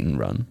unbeaten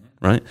run,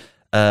 right?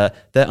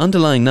 Their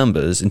underlying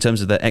numbers in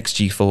terms of their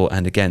XG for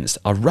and against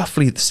are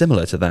roughly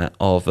similar to that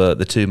of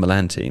the two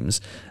Milan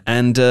teams,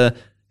 and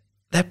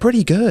they're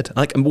pretty good.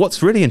 Like, and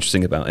what's really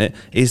interesting about it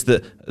is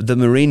that the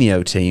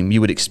Mourinho team,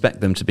 you would expect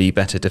them to be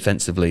better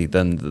defensively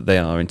than they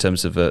are in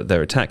terms of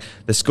their attack.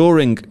 They're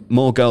scoring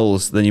more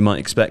goals than you might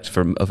expect of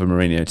a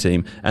Mourinho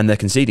team, and they're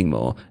conceding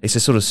more. It's a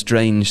sort of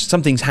strange,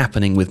 something's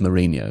happening with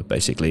Mourinho,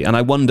 basically. And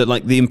I wonder,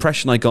 like, the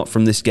impression I got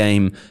from this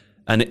game,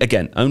 and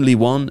again, only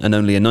one and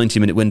only a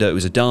 90-minute window. It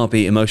was a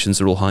derby.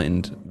 Emotions are all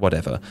heightened,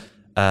 whatever.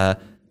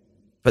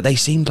 But they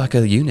seemed like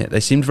a unit. They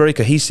seemed very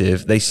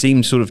cohesive. They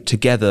seemed sort of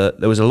together.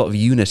 There was a lot of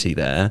unity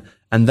there.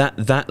 And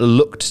that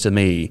looked to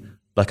me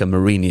like a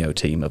Mourinho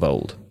team of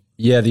old.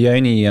 Yeah, the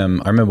only... I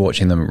remember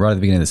watching them right at the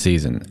beginning of the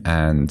season,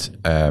 and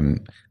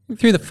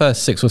through the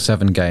first 6 or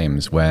 7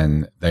 games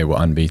when they were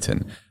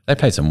unbeaten, they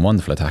played some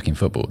wonderful attacking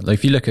football. Like,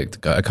 if you look at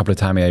a couple of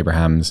Tammy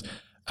Abrahams,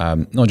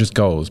 not just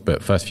goals,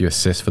 but first few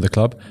assists for the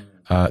club,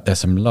 there's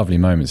some lovely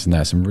moments in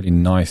there, some really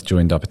nice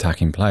joined up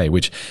attacking play,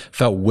 which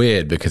felt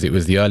weird because it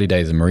was the early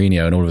days of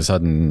Mourinho, and all of a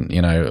sudden,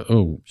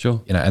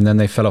 Sure. And then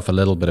they fell off a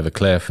little bit of a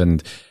cliff,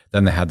 and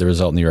then they had the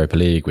result in the Europa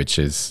League, which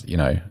is,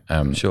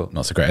 Sure.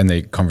 not so great, in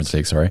the Conference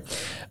League, sorry.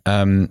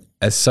 So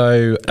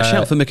A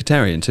shout for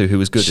Mkhitaryan too, who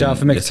was good. Shout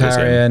for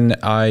Mkhitaryan.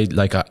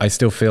 I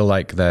still feel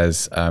like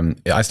there's,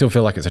 I still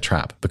feel like it's a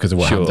trap because of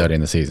what happened early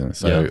in the season.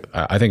 So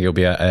I think it'll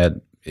be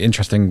an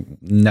interesting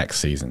next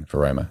season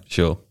for Roma.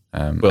 Sure.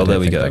 Well, there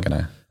we go.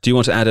 Do you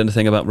want to add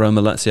anything about Roma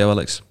Lazio,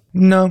 Alex?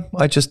 No,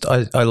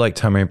 I like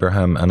Tammy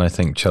Abraham, and I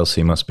think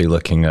Chelsea must be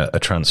looking at a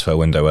transfer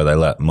window where they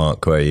let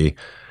Mark Guehi,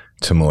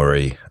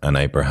 Tomori and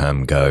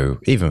Abraham go,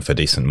 even for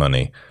decent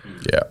money.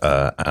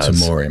 Yeah,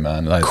 Tomori,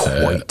 man, that's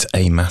quite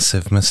a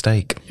massive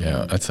mistake.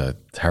 Yeah, that's a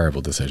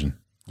terrible decision.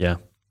 Yeah.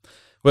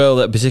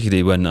 Well,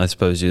 particularly when I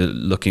suppose you're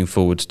looking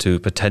forward to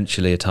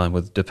potentially a time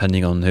with,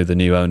 depending on who the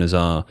new owners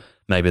are,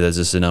 maybe there's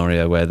a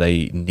scenario where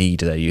they need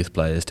their youth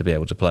players to be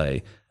able to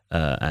play.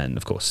 And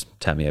of course,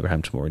 Tammy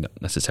Abraham Tomori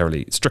not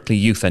necessarily strictly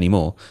youth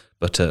anymore,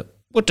 but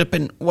would have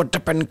been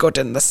good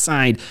in the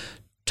side.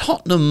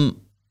 Tottenham,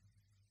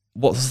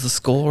 what was the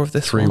score of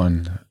this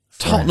 3-1.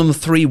 Tottenham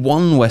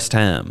 3-1 West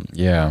Ham.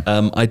 Yeah.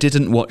 I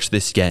didn't watch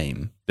this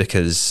game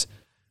because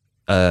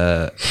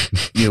why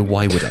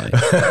would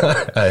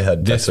I? I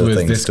had this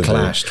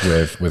clashed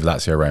with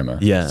Lazio Roma.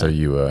 Yeah. So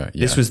you were.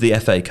 Yeah. This was the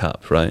FA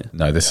Cup, right?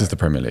 No, this is the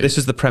Premier League. This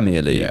is the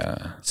Premier League.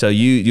 Yeah. So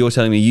you're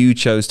telling me you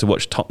chose to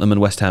watch Tottenham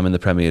and West Ham in the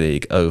Premier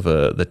League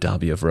over the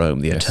Derby of Rome,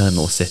 the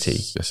Eternal City.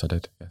 Yes, I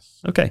did. Yes.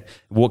 Okay.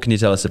 What can you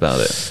tell us about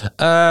it?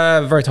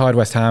 Very tired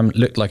West Ham.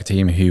 Looked like a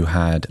team who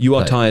had... You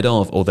are tired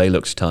of, or they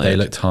looked tired? They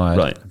looked tired.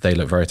 Right. They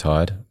looked very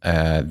tired.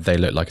 They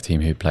looked like a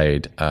team who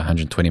played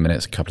 120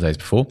 minutes a couple of days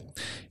before.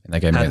 In their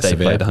game against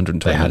Sevilla. Played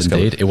 120 they had minutes.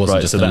 Indeed. It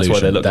wasn't just so an that's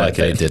illusion. Why they looked like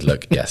they it. did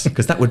look, yes.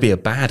 Because that would be a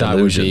bad that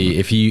illusion. Would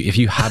be, if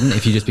you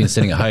just been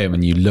sitting at home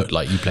and you looked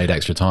like you played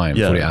extra time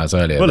 40 hours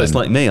earlier. Well, it's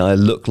like me. I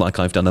look like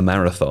I've done a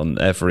marathon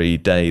every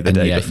day the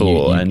day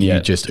before. You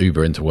just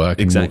Uber into work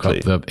exactly.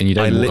 and walk up and you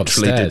don't walk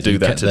upstairs. I literally did do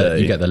that today.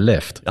 You get the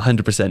lift.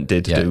 100%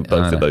 did do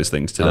both of those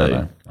things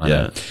today. I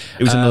know.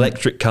 It was an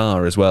electric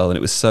car as well, and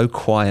it was so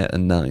quiet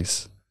and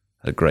nice.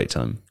 Had a great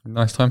time.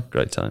 Nice time.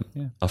 Great time.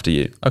 Yeah. After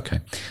you.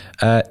 Okay.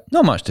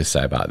 Not much to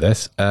say about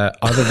this,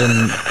 other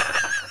than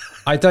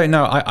I don't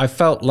know. I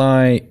felt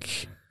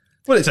like...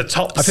 Well, it's a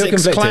top I feel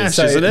 6 conflicted. clash,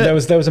 So isn't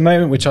it? There was a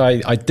moment which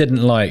I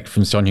didn't like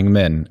from Son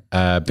Heung-min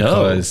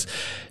because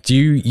do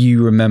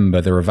you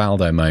remember the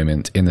Rivaldo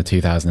moment in the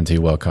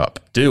 2002 World Cup?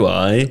 Do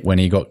I? When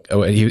he got,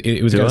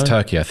 it was against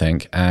Turkey, I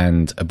think,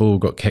 and a ball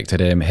got kicked at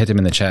him, hit him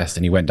in the chest,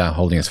 and he went down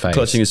holding his face.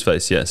 Clutching his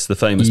face, yes, the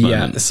famous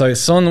moment. Yeah, so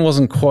Son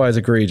wasn't quite as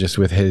egregious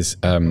with his,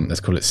 let's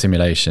call it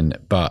simulation,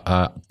 but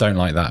don't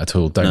like that at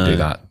all. Don't do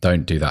that.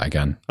 Don't do that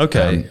again.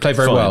 Okay. Played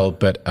very well,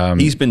 but...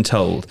 he's been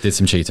told. Did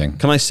some cheating.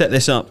 Can I set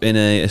this up in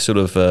a sort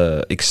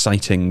of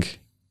exciting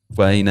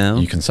way now?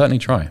 You can certainly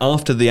try.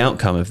 After the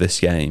outcome of this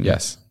game,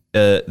 yes,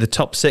 the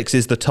top 6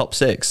 is the top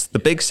 6. The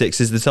big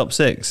 6 is the top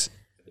 6.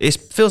 It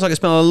feels like it's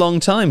been a long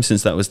time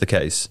since that was the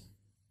case.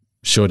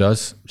 Sure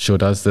does.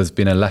 There's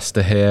been a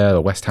Leicester here, a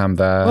West Ham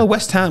there. Well,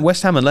 West Ham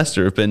and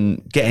Leicester have been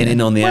getting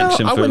in on the action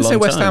for a long time. I wouldn't say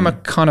West Ham are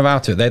kind of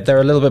out of it.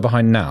 They're a little bit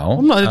behind now.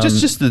 Well, no,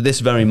 just at this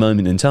very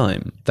moment in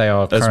time. They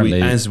are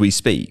currently, as we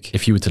speak.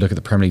 If you were to look at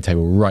the Premier League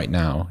table right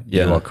now,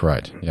 you are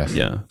correct. Yes.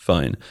 Yeah,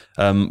 fine.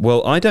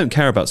 Well, I don't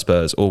care about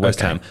Spurs or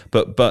West Ham,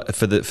 but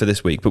for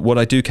this week. But what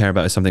I do care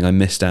about is something I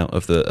missed out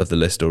of the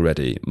list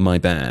already. My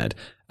bad.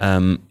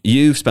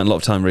 You've spent a lot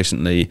of time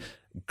recently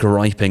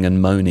griping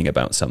and moaning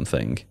about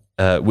something.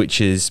 Which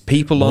is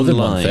people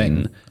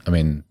online. I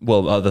mean,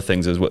 well, other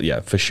things as well. Yeah,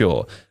 for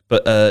sure.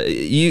 But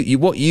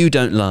what you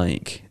don't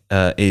like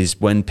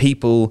is when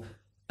people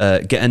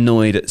get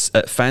annoyed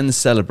at fans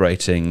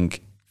celebrating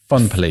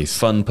fun police,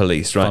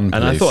 right? And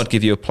I thought I'd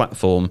give you a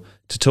platform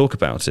to talk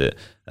about it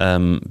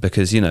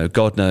because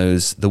God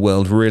knows the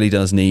world really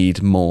does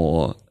need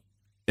more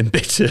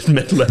embittered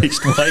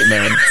middle-aged white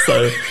men.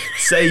 So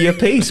say your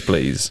piece,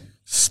 please.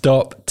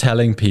 Stop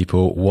telling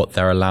people what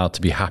they're allowed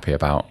to be happy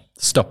about.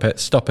 Stop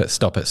it.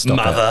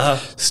 Mother.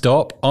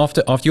 Stop.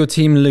 After your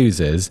team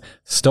loses,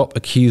 stop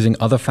accusing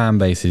other fan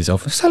bases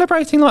of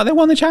celebrating like they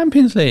won the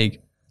Champions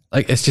League.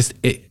 Like,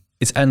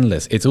 it's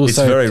endless. It's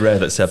also... It's very rare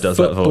that Seb does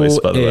that voice,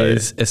 by the way. Football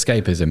is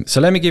escapism.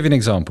 So let me give you an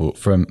example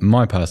from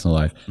my personal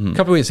life. A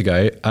couple of weeks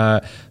ago,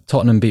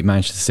 Tottenham beat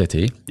Manchester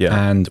City,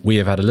 and we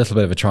have had a little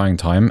bit of a trying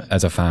time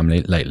as a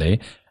family lately.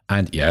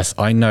 And yes,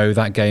 I know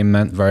that game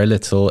meant very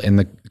little in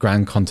the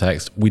grand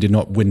context. We did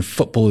not win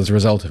football as a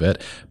result of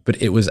it,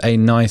 but it was a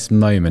nice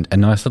moment, a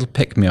nice little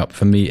pick-me-up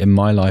for me in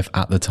my life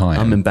at the time.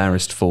 I'm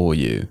embarrassed for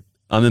you.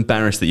 I'm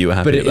embarrassed that you were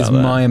happy but it about is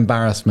that. my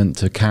embarrassment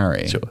to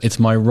carry. Sure. It's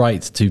my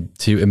right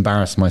to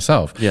embarrass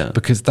myself. Yeah.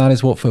 Because that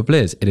is what football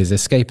is. It is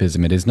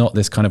escapism. It is not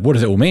this kind of, what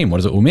does it all mean? What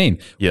does it all mean?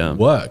 Yeah.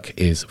 Work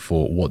is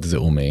for what does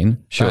it all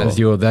mean? Sure.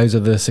 Those are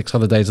the 6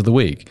 other days of the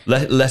week.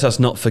 Let us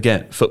not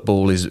forget,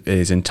 football is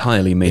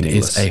entirely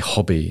meaningless. It is a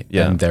hobby.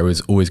 Yeah. And there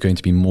is always going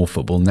to be more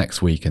football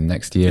next week and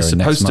next year It's and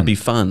next month. supposed to be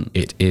fun.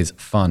 It is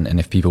fun. And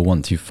if people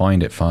want to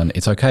find it fun,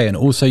 it's okay. And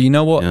also, you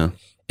know what? Yeah.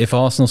 If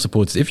Arsenal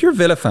supporters, if you're a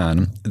Villa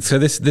fan, so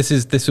this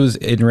was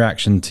in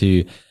reaction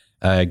to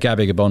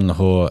Gabby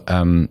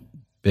Agbonlahor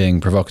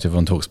being provocative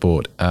on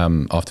TalkSport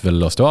after Villa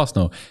lost to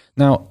Arsenal.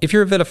 Now, if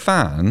you're a Villa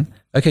fan,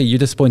 okay, you're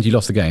disappointed you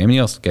lost the game, and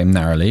you lost the game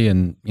narrowly,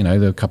 and you know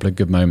there were a couple of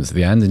good moments at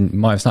the end, and you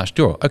might have snatched a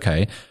draw.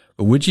 Okay,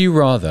 but would you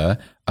rather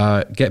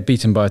get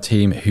beaten by a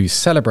team who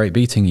celebrate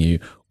beating you,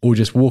 or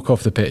just walk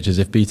off the pitch as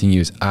if beating you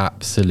is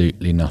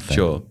absolutely nothing?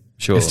 Sure.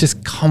 It's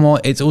just, come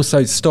on. It's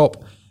also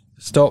stop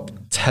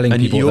telling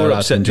And people you're they're allowed to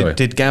upset. enjoy.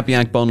 Did Gabby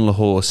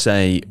Agbonlahor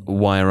say,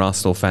 why are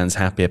Arsenal fans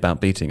happy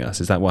about beating us?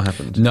 Is that what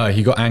happened? No,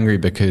 he got angry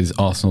because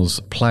Arsenal's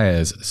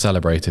players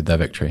celebrated their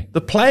victory.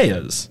 The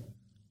players.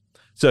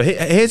 So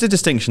here's a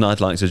distinction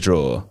I'd like to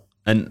draw.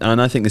 And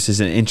I think this is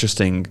an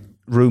interesting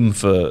room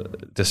for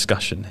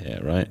discussion here,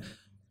 right?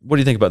 What do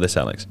you think about this,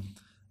 Alex?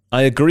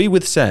 I agree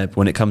with Seb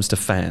when it comes to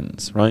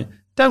fans, right?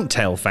 Don't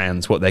tell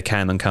fans what they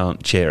can and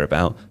can't cheer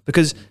about,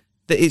 because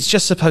it's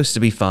just supposed to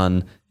be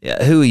fun.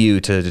 Who are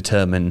you to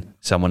determine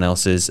someone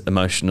else's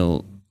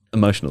emotional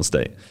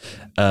state?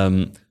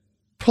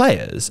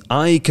 Players,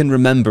 I can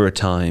remember a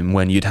time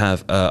when you'd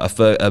have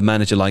a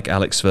manager like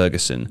Alex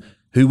Ferguson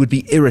who would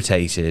be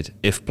irritated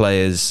if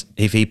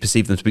he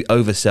perceived them to be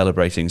over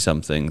celebrating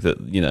something that,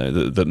 you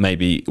know, that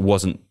maybe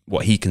wasn't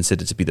what he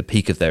considered to be the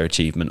peak of their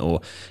achievement, or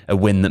a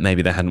win that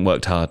maybe they hadn't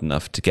worked hard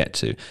enough to get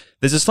to.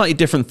 There's a slightly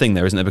different thing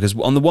there, isn't there? Because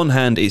on the one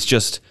hand, it's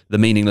just the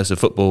meaningless of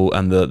football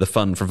and the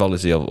fun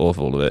frivolity of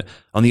all of it.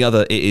 On the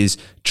other, it is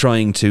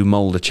trying to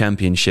mould a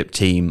championship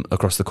team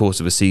across the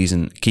course of a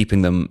season,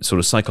 keeping them sort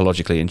of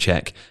psychologically in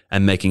check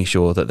and making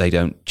sure that they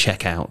don't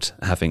check out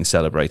having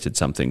celebrated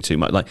something too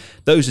much. Like,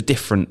 those are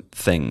different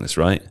things,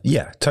 right?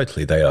 Yeah,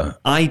 totally they are.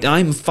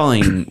 I'm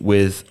fine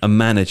with a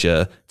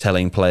manager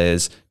telling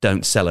players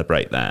don't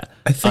celebrate that.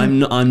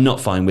 I'm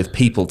not fine with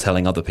people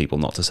telling other people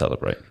not to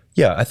celebrate.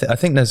 Yeah, I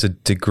think there's a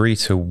degree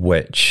to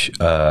which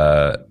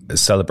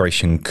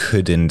celebration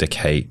could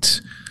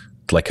indicate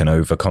like an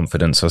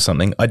overconfidence or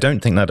something. I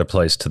don't think that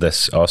applies to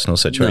this Arsenal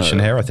situation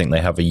here. I think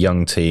they have a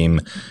young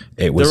team.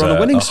 It was They're on a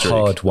winning streak.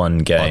 hard-won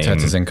game.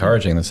 Arteta's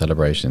encouraging the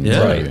celebration.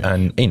 Yeah. Right,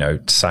 and you know,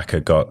 Saka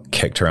got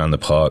kicked around the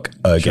park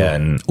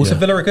again. Also,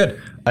 Villa are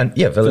good. And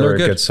yeah, Villa are a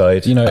good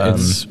side. You know,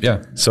 it's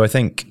So I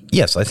think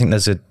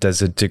there's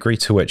a degree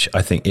to which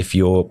I think if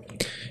you're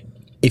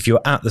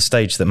at the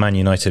stage that Man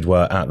United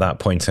were at that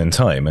point in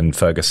time, and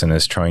Ferguson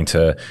is trying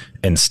to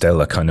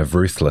instill a kind of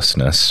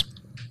ruthlessness,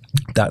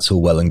 that's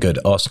all well and good.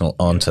 Arsenal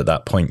aren't at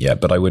that point yet,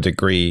 but I would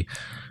agree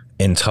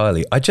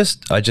entirely. I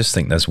just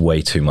think there's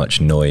way too much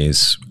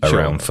noise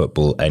around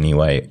football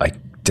anyway. I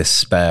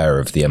despair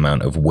of the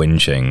amount of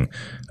whinging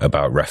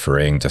about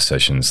refereeing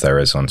decisions there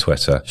is on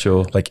Twitter.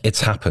 Sure. Like,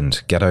 it's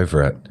happened. Get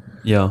over it.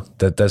 Yeah.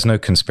 There's no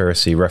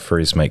conspiracy.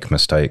 Referees make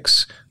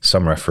mistakes.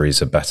 Some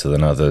referees are better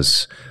than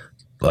others.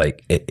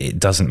 Like, it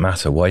doesn't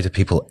matter. Why do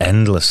people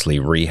endlessly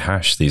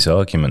rehash these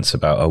arguments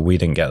about, oh, we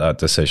didn't get that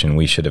decision,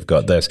 we should have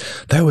got this.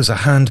 There was a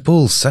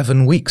handball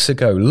 7 weeks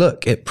ago.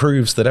 Look, it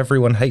proves that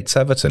everyone hates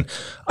Everton.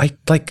 I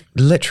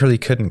literally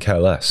couldn't care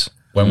less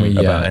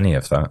about any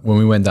of that. When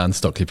we went down to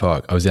Stockley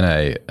Park, I was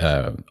in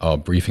our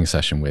briefing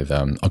session with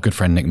our good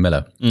friend Nick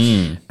Miller.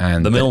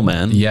 And the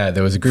Millman. Yeah,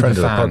 there was a group Friend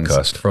of of the fans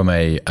podcast. from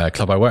a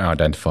club I won't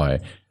identify,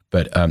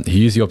 but he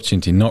used the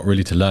opportunity not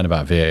really to learn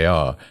about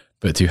VAR,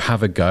 but to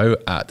have a go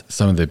at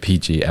some of the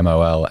PG,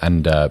 MOL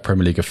and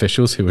Premier League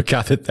officials who were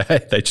gathered there.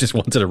 They just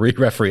wanted to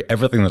re-referee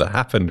everything that had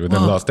happened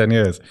within the last 10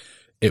 years.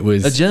 It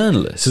was A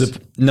journalist?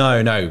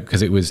 No,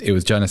 because it was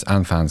journalists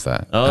and fans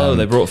there. Oh,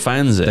 they brought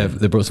fans in.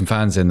 They brought some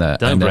fans in there.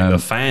 Don't and, bring the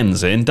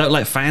fans in. Don't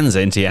let fans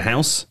into your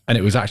house. and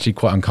it was actually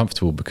quite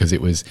uncomfortable because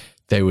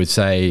they would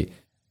say,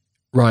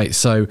 right,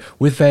 so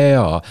with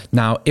VAR,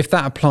 now if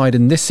that applied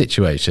in this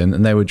situation,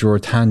 and they would draw a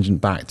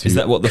tangent back to Is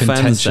that what the fans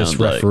contentious sound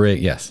like?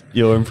 refereeing. Yes.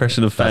 Your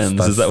impression of fans,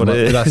 That's is that what my, it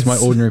is? That's my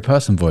ordinary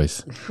person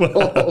voice.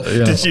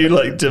 Did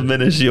you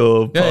diminish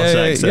your posh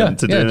accent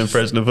to do an just-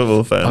 impression of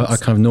football fans? I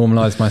kind of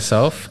normalised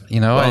myself, you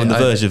know. on the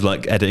verge of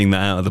editing that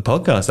out of the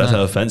podcast. That's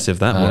how offensive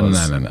that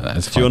was. No,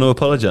 it's Do you fine. want to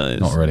apologise?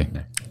 Not really.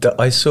 No.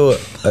 I saw.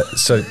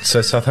 So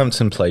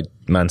Southampton played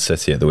Man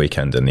City at the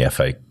weekend in the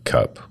FA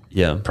Cup.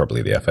 Yeah.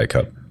 Probably the FA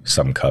Cup,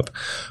 some cup.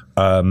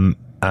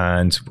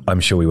 And I'm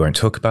sure we won't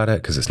talk about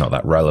it because it's not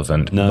that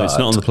relevant. No, it's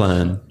not on the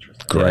plan.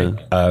 Great.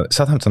 Yeah.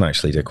 Southampton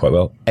actually did quite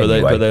well. But,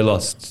 anyway, they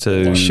lost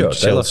to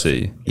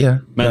Chelsea. Yeah.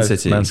 Man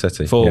City.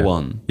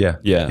 4-1.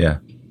 Yeah.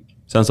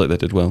 Sounds like they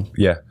did well.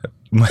 Yeah.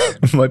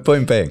 My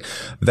point being,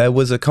 there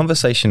was a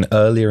conversation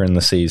earlier in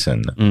the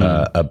season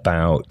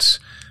about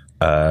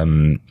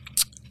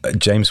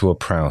James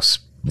Ward-Prowse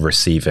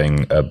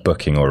receiving a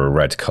booking or a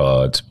red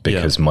card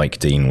because Mike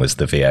Dean was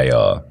the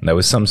VAR. There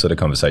was some sort of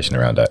conversation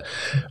around it.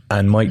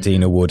 And Mike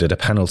Dean awarded a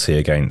penalty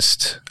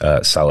against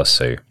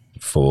Salisu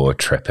for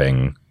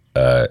tripping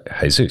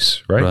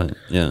Jesus, right? Right,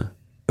 yeah.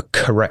 A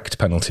correct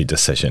penalty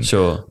decision.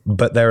 Sure.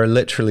 But there are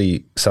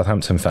literally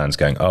Southampton fans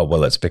going, oh,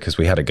 well, it's because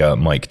we had a go at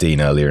Mike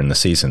Dean earlier in the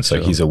season,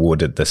 so he's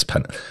awarded this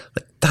penalty.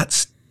 Like,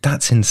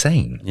 that's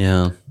insane.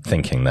 Yeah.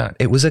 Thinking that.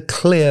 It was a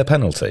clear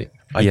penalty.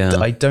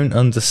 I don't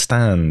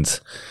understand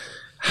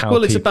how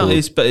it's about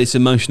it's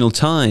emotional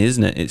tie,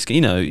 isn't it? It's,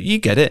 you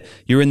get it.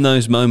 You're in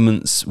those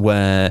moments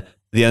where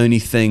the only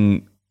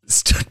thing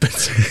stood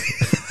between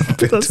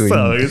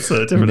it's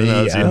a different me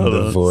analogy. and Hold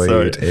the on. void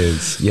Sorry.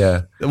 is,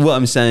 What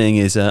I'm saying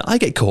is, I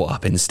get caught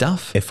up in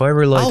stuff. If I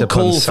relied I'll upon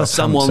call for Southampton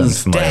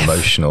someone's for my death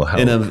emotional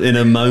help, in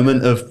a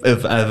moment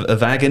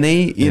of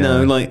agony, you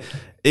know, like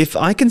if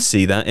I can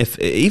see that,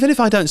 even if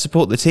I don't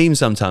support the team,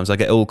 sometimes I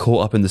get all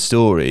caught up in the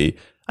story.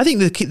 I think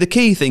the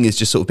key thing is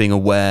just sort of being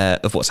aware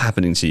of what's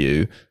happening to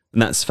you,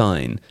 and that's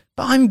fine.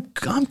 But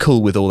I'm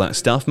cool with all that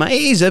stuff, man.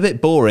 It is a bit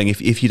boring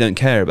if you don't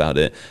care about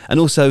it, and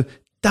also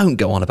don't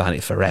go on about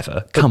it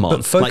forever. Come on,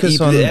 but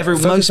focus on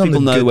most the people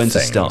know good when to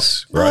things, stop.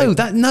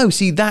 right?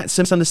 See, that's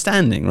a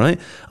misunderstanding, right?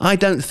 I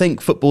don't think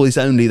football is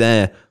only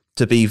there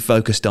to be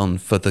focused on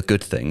for the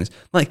good things.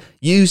 Like,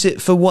 use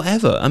it for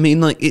whatever. I mean,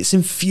 like, it's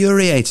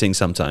infuriating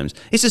sometimes.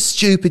 It's a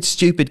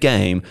stupid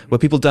game where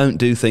people don't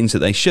do things that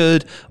they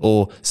should,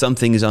 or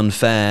something is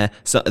unfair,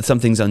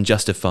 something's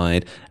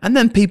unjustified, and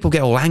then people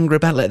get all angry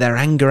about it, let their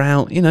anger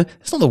out.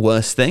 It's not the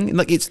worst thing.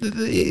 Like,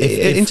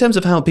 in terms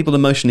of how people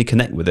emotionally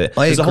connect with it.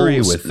 I there's agree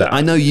a whole, with that.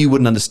 I know you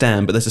wouldn't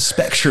understand, but there's a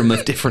spectrum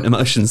of different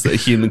emotions that a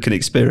human can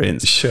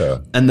experience.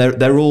 Sure. And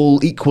they're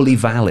all equally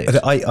valid.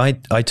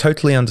 I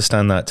totally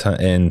understand that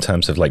in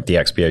terms of like the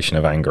expiation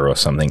of anger or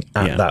something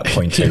at that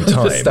point in time.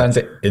 Understands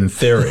it in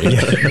theory.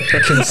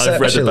 I've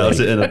read about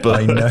it in a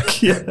book. I know.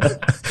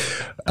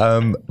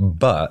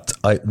 But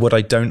what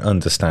I don't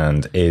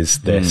understand is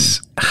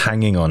this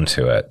hanging on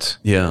to it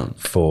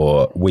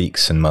for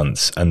weeks and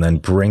months and then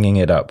bringing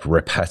it up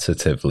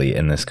repetitively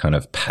in this kind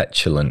of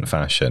petulant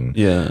fashion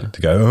to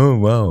go, oh,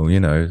 well,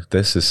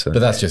 this is... But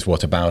that's just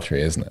whataboutery,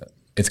 isn't it?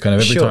 It's kind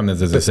of every time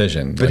there's a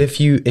decision. But if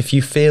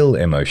you feel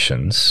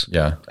emotions,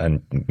 Yeah.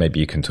 and maybe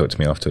you can talk to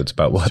me afterwards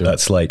about what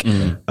that's like,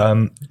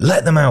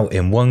 let them out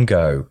in one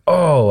go.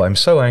 Oh, I'm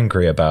so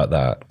angry about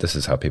that. This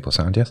is how people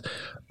sound, yes.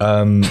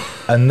 And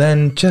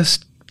then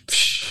just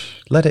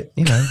let it,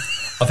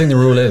 I think the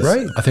rule is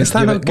Right. I think Is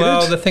that not good?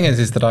 Well, the thing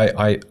is that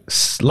I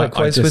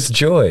Likewise I with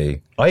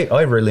joy.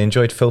 I really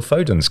enjoyed Phil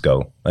Foden's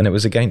goal, and it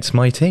was against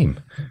my team,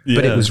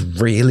 but it was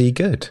really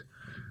good.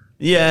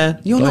 Yeah,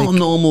 you're not a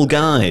normal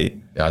guy.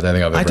 Yeah, I don't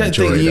think I've ever I don't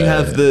enjoyed think you it.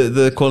 have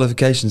the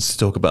qualifications to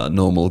talk about a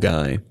normal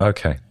guy.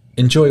 Okay.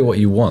 Enjoy what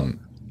you want.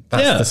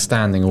 That's Yeah. the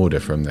standing order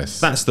from this.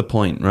 That's the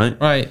point, right?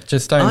 Right,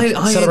 just don't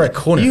celebrate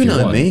corner if you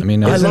know want. me. I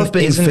mean, I love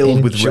being Isn't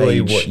filled with enjoy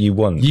rage. what you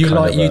want. you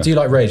kind of you a- do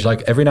like rage.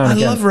 Like every now and I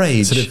again, love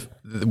rage. Sort of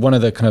one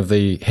of the kind of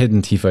the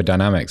hidden TIFO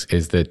dynamics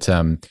is that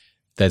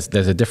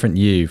there's a different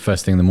you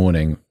first thing in the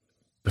morning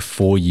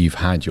before you've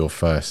had your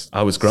first.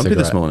 I was grumpy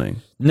this cigarette.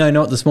 morning. No,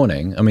 not this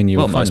morning. I mean, you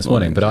were fine most this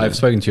morning, mornings, but yeah. I've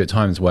spoken to you at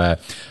times where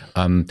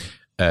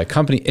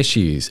company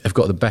issues have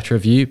got the better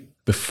of you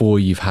before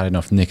you've had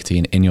enough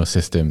nicotine in your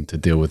system to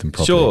deal with them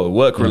properly. Sure,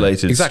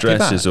 work-related Exactly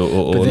stresses that.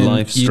 or But then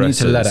life you need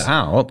to let stresses. it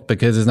out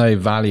because there's no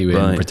value in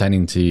Right.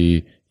 pretending to.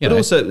 You But know,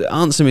 also,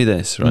 answer me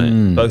this,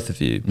 right? Both of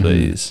you,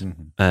 please.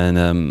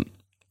 And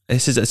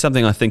this is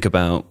something I think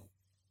about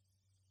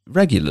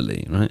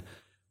regularly, right?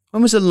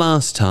 When was the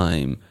last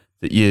time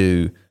that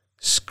you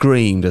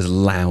screamed as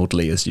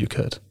loudly as you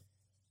could?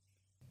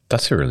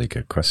 That's a really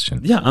good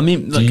question. Yeah, I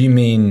mean, do you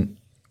mean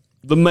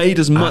made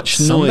as much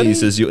somebody?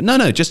 noise as you...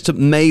 No, just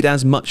made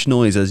as much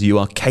noise as you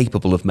are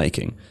capable of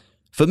making.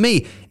 For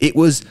me, it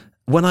was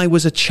when I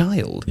was a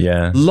child.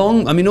 Yeah.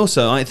 I mean,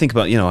 also, I think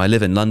about, I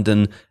live in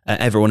London.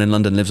 Everyone in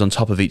London lives on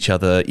top of each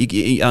other.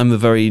 I'm a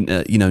very,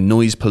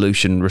 noise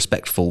pollution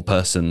respectful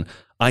person.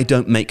 I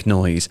don't make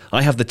noise.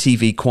 I have the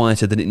TV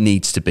quieter than it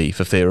needs to be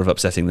for fear of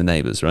upsetting the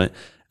neighbours, right?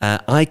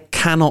 I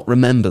cannot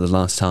remember the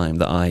last time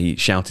that I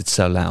shouted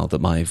so loud that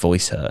my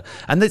voice hurt.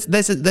 And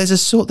there's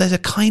a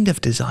kind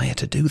of desire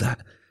to do that,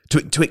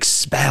 to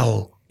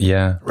expel.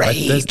 Yeah,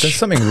 Rage. There's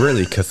something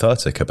really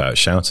cathartic about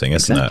shouting,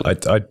 isn't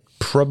it? I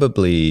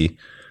probably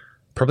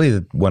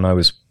when I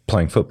was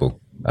playing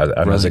football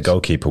and as a Right.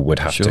 goalkeeper would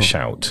have Sure. to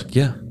shout.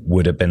 Yeah.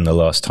 Would have been the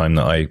last time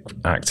that I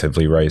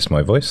actively raised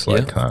my voice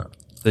like that.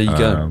 There you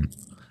go.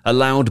 A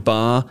loud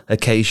bar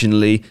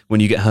occasionally when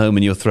you get home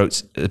and your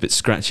throat's a bit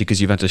scratchy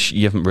because you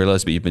haven't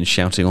realised, but you've been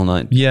shouting all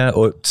night. Yeah,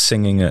 or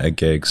singing at a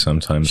gig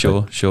sometimes.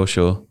 Sure.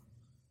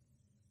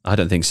 I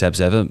don't think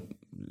Seb's ever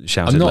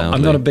shouted loudly.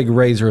 I'm not a big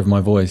raiser of my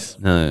voice.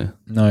 No.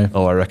 No.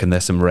 I reckon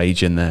there's some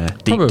rage in there,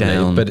 deep Probably,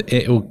 down. but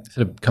it will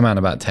sort of come out in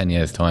about 10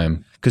 years'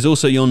 time. Because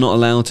also you're not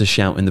allowed to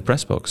shout in the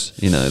press box.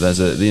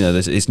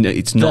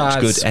 It's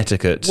not good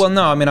etiquette. Well,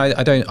 no, I mean,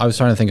 I don't. I was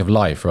trying to think of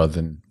life rather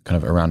than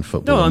kind of around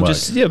football. No, and I'm work.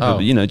 just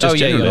generally. you're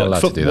not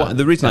allowed to do that.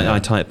 The reason I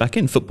tie it back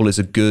in, football is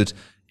a good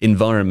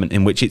environment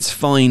in which it's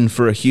fine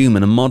for a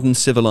human, a modern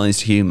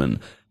civilized human,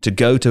 to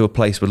go to a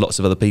place with lots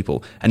of other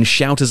people and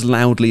shout as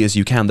loudly as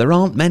you can. There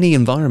aren't many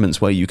environments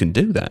where you can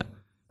do that.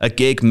 A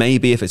gig,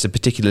 maybe if it's a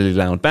particularly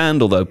loud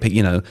band, although,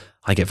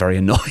 I get very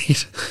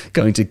annoyed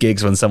going to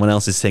gigs when someone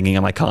else is singing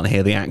and I can't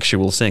hear the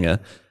actual singer.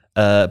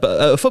 But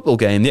at a football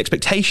game, the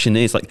expectation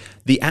is like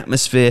the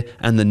atmosphere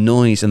and the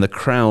noise and the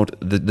crowd,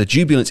 the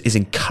jubilance is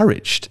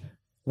encouraged.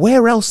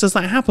 Where else does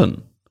that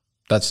happen?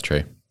 That's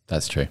true.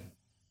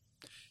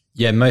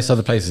 Yeah, most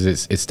other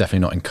places it's definitely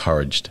not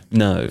encouraged.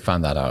 No.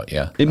 Found that out,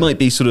 yeah. It might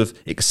be sort of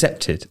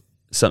accepted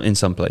in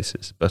some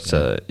places, but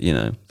You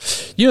know,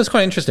 it's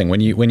quite interesting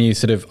when you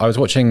sort of I was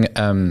watching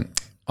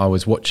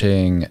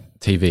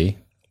TV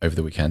over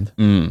the weekend.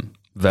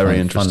 Very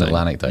interesting. Fun little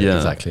anecdote, yeah.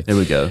 exactly. Here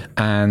we go.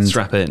 And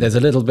strap in. There's a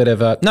little bit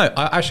of I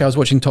was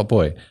watching Top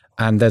Boy,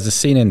 and there's a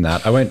scene in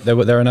that.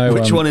 There are no.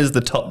 Which one is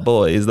the Top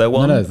Boy? Is there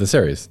one? No, the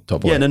series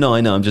Top Boy. Yeah, no, I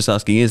know. I'm just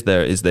asking. Is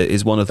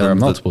one of them? There are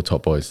multiple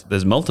Top Boys.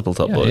 There's multiple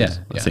Top Boys. Yeah,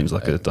 That seems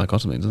like a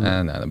dichotomy, doesn't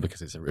it? No,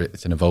 because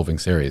it's an evolving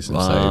series, and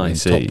I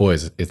see. Top Boy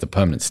is the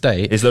permanent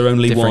state. Is there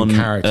only different one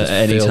characters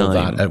at any fill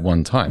time? that at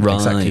one time? Right.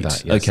 Exactly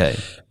that. Yes. Okay.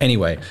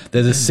 Anyway,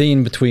 there's a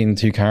scene between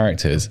two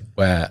characters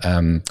where,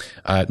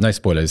 no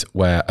spoilers,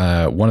 where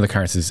one of the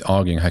characters is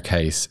arguing her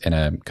case in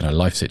a kind of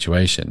life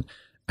situation,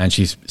 and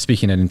she's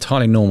speaking in an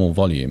entirely normal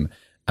volume,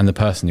 and the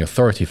the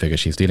authority figure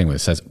she's dealing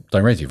with says,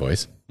 "Don't raise your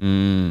voice."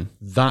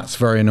 That's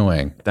very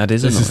annoying. That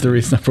is This annoying. is the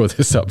reason I brought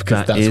this up,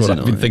 because that's what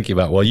I've been thinking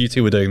about while you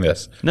two were doing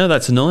this. No,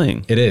 that's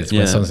annoying. It is.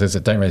 When Yeah. someone says,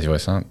 "Don't raise your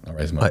voice," I'm not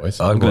raising my voice.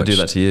 I'm going to do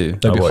that to you.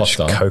 Don't I be watched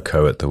hostile.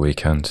 Coco at the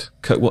weekend.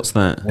 What's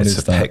that? It's is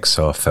a that?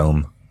 Pixar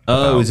film.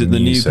 Oh, about is it the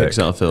music. new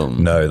Pixar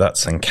film? No,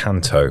 that's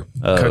Encanto.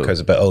 Coco's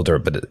a bit older,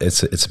 but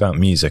it's about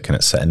music and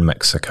it's set in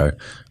Mexico.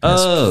 And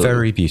It's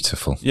very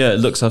beautiful. Yeah, it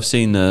looks. I've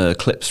seen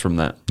clips from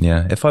that.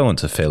 Yeah, if I want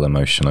to feel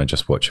emotion, I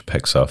just watch a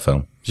Pixar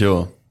film.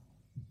 Sure.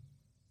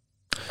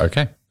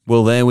 Okay.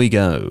 Well, there we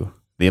go.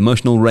 The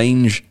emotional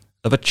range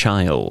of a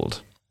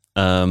child.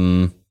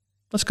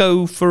 Let's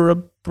go for a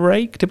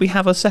break. Did we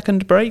have a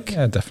second break?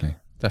 Yeah, definitely.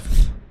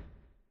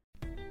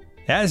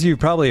 As you've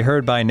probably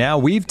heard by now,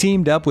 we've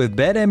teamed up with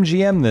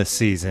BetMGM this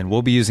season.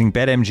 We'll be using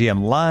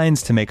BetMGM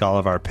lines to make all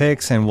of our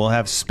picks, and we'll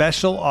have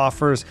special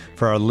offers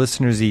for our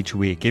listeners each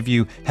week. If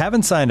you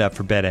haven't signed up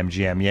for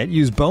BetMGM yet,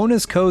 use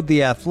bonus code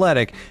The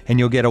Athletic, and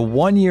you'll get a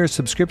 1-year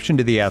subscription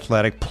to The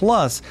Athletic,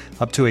 plus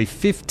up to a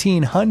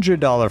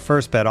 $1,500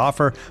 first bet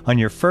offer on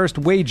your first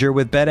wager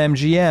with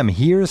BetMGM.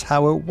 Here's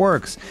how it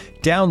works.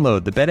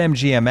 Download the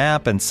BetMGM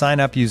app and sign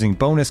up using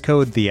bonus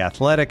code The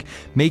Athletic.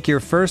 Make your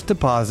first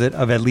deposit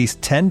of at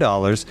least $10.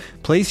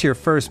 Place your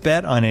first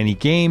bet on any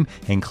game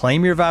and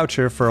claim your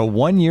voucher for a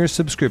 1-year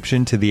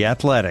subscription to The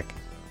Athletic.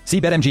 See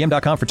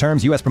BetMGM.com for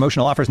terms. U.S.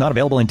 promotional offers not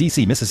available in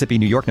D.C., Mississippi,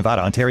 New York,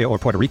 Nevada, Ontario, or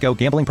Puerto Rico.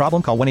 Gambling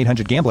problem? Call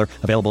 1-800-GAMBLER.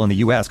 Available in the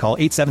U.S. Call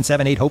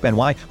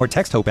 877-8-HOPE-NY or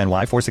text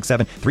HOPE-NY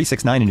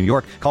 467-369 in New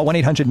York. Call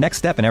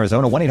 1-800-NEXT-STEP in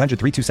Arizona.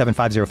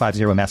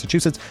 1-800-327-5050 in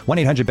Massachusetts.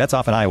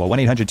 1-800-BETS-OFF in Iowa.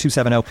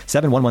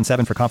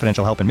 1-800-270-7117 for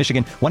confidential help in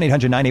Michigan.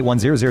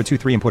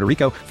 1-800-981-0023 in Puerto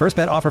Rico. First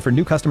bet offer for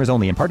new customers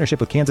only in partnership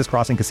with Kansas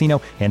Crossing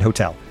Casino and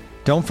Hotel.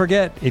 Don't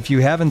forget, if you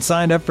haven't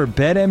signed up for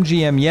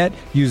BetMGM yet,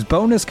 use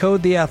bonus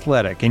code The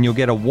Athletic, and you'll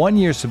get a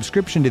 1-year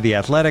subscription to The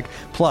Athletic,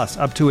 plus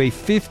up to a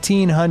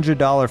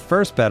 $1,500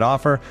 first bet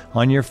offer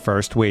on your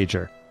first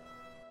wager.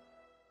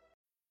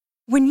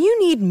 When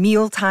you need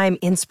mealtime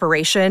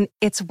inspiration,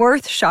 it's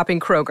worth shopping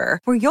Kroger,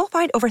 where you'll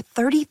find over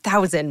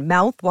 30,000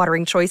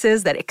 mouth-watering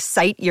choices that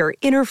excite your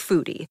inner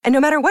foodie. And no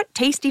matter what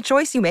tasty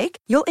choice you make,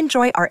 you'll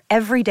enjoy our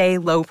everyday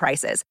low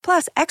prices,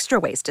 plus extra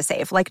ways to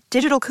save, like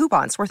digital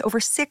coupons worth over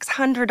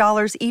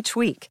 $600 each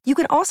week. You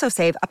can also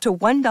save up to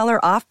 $1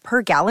 off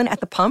per gallon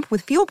at the pump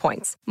with fuel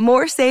points.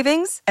 More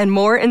savings and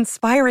more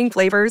inspiring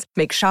flavors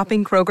make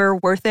shopping Kroger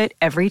worth it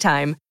every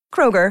time.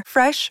 Kroger,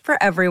 fresh for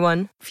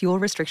everyone. Fuel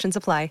restrictions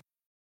apply.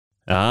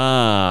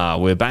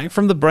 We're back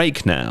from the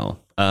break now.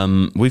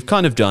 We've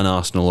kind of done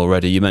Arsenal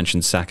already. You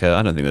mentioned Saka.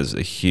 I don't think there's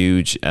a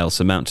huge else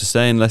amount to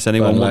say unless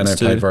anyone Bernd wants Leno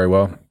to. played very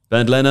well.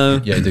 Bernd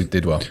Leno. Yeah, he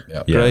did well.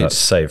 Yeah, Yeah, Great. that's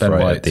saved Ben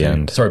right White at the too.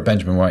 end. Sorry,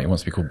 Benjamin White. He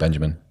wants to be called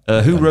Benjamin.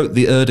 Who wrote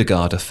the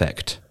Erdegaard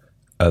effect?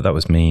 That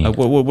was me.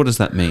 What does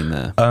that mean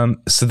there?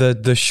 So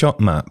the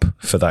shot map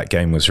for that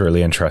game was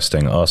really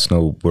interesting.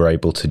 Arsenal were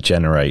able to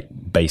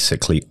generate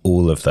basically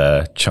all of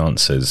their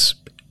chances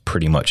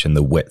pretty much in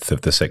the width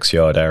of the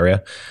 6-yard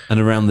area. And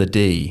around the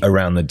D.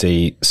 Around the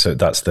D, so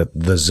that's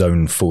the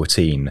zone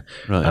 14.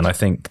 Right. And I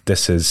think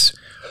this is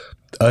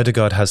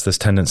Ødegaard has this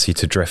tendency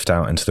to drift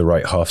out into the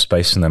right half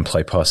space and then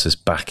play passes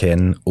back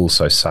in.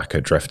 Also, Saka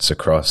drifts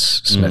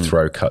across. Smith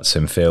Rowe cuts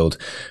in field.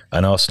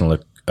 And Arsenal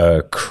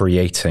are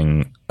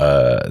creating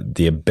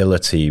the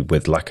ability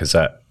with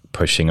Lacazette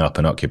pushing up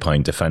and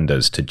occupying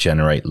defenders to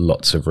generate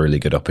lots of really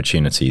good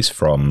opportunities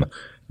from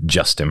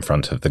just in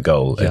front of the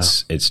goal. Yeah.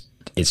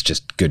 It's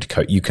just good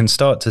you can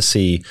start to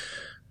see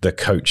the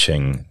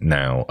coaching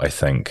now, I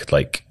think.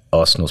 Like,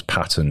 Arsenal's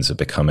patterns are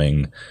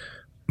becoming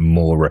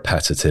more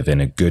repetitive in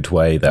a good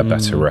way. They're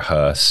better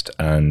rehearsed,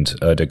 and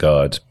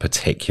Ødegaard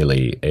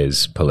particularly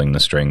is pulling the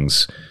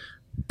strings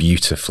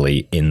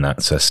beautifully in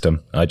that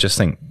system. I just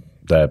think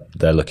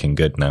they're looking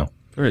good now.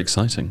 Very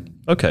exciting.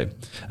 Okay.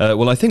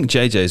 Well, I think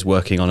JJ is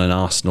working on an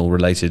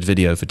Arsenal-related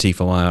video for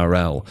Tifo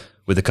IRL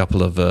with a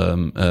couple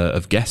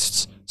of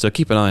guests. So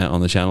keep an eye out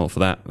on the channel for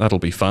that. That'll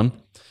be fun.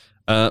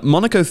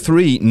 Monaco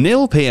 3-0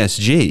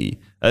 PSG.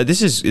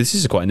 This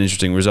is quite an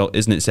interesting result,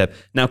 isn't it, Seb?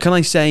 Now, can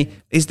I say,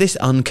 is this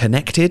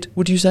unconnected,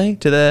 would you say,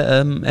 to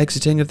their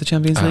exiting of the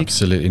Champions League?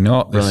 Absolutely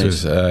not. This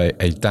was a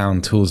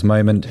down tools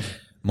moment.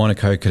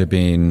 Monaco could have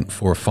been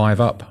 4 or 5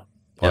 up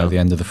by the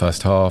end of the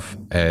first half.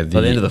 By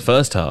the end of the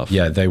first half?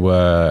 Yeah, they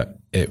were.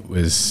 It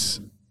was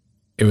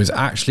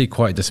actually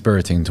quite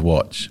dispiriting to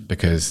watch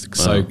because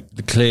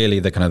clearly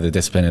the kind of the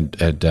discipline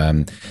had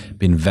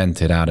been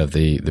vented out of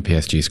the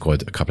PSG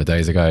squad a couple of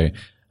days ago.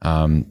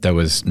 There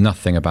was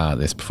nothing about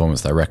this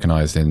performance that I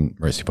recognised in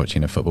Maurizio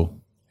Pochettino football.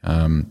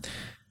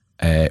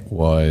 It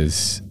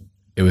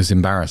was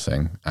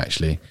embarrassing,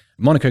 actually.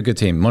 Monaco, good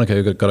team.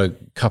 Monaco got a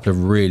couple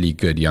of really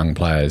good young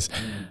players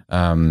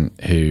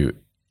who,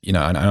 you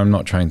know, and I'm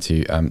not trying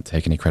to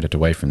take any credit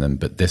away from them,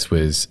 but this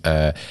was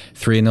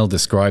 3-0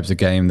 describes a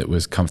game that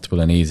was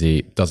comfortable and easy.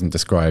 It doesn't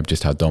describe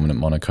just how dominant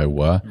Monaco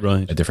were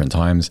at different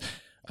times.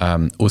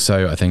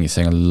 Also, I think you're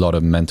seeing a lot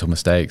of mental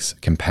mistakes.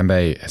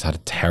 Kimpembe has had a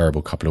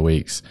terrible couple of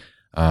weeks.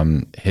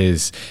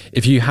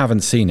 If you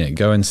haven't seen it,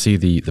 go and see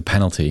the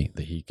penalty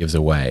that he gives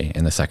away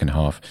in the second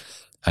half,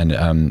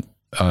 and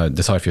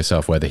decide for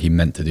yourself whether he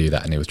meant to do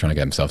that and he was trying to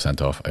get himself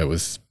sent off. It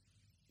was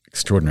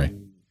extraordinary.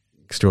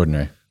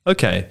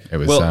 Okay. It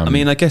was, well, I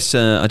mean, I guess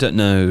I don't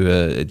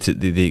know to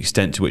the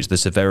extent to which, the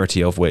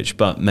severity of which,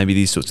 but maybe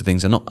these sorts of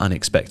things are not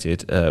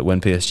unexpected when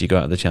PSG go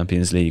out of the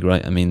Champions League,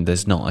 right? I mean,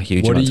 there's not a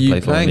huge amount to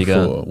play for in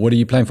Liga. What are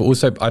you playing for?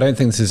 Also, I don't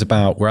think this is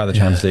about we're out of the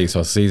Champions League, so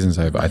our season's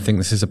over. I think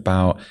this is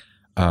about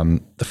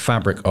the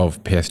fabric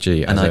of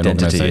PSG as an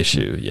identity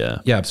organisation. issue. Yeah,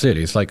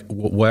 absolutely. It's like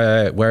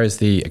where is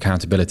the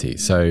accountability?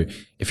 So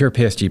if you're a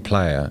PSG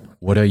player,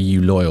 what are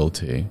you loyal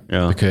to?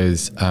 Yeah.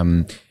 Because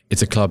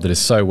it's a club that is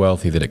so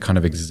wealthy that it kind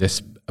of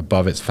exists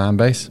above its fan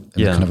base,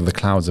 and kind of the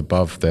clouds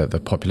above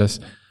the populace.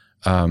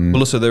 Well,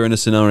 also they're in a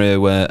scenario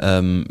where,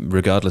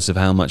 regardless of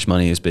how much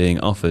money is being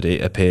offered,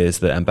 it appears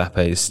that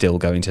Mbappe is still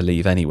going to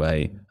leave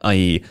anyway,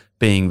 i.e.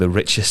 being the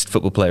richest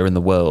football player in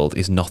the world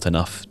is not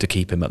enough to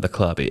keep him at the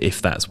club,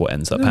 if that's what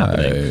ends up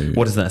happening.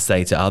 What does that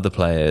say to other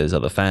players,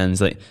 other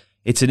fans? Like,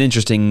 it's an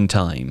interesting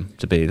time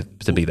to be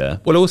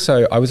there. Well,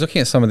 also, I was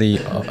looking at some of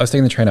I was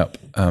taking the train up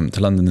to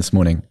London this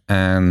morning,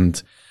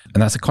 and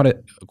that's quite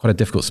a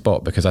difficult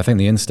spot, because I think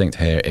the instinct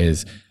here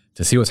is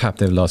to see what's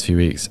happened in the last few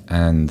weeks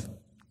and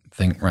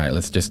think, right,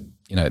 let's just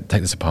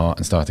take this apart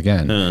and start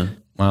again.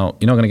 Well,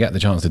 you're not going to get the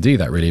chance to do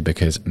that, really,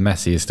 because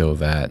Messi is still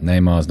there,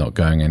 Neymar's not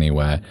going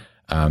anywhere.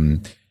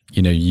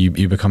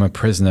 You become a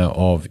prisoner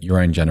of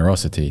your own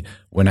generosity.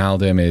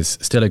 Wijnaldum is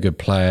still a good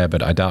player,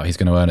 but I doubt he's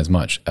going to earn as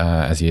much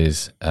as he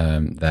is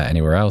there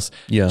anywhere else.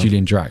 Yeah.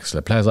 Julian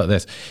Draxler, players like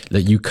this,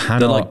 that you cannot.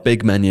 They're like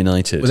big Man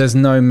United. Well, there's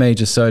no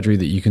major surgery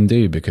that you can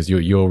do, because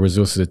your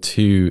resources are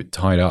too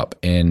tied up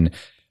in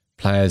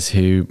players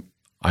who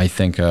I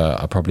think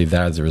are probably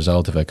there as a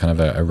result of a kind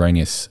of a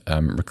erroneous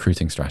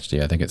recruiting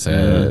strategy. I think it's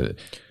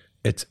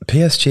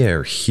PSG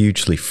are a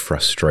hugely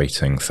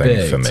frustrating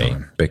thing for me,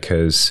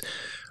 because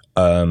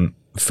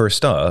for a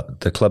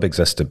start, the club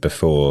existed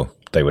before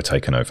they were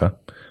taken over,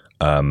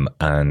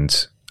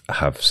 and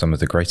have some of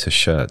the greatest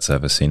shirts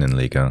ever seen in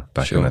Liga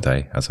back in the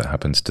day, as it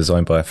happens,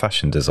 designed by a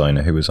fashion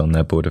designer who was on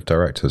their board of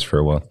directors for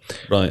a while.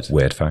 Right.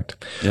 Weird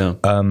fact. Yeah.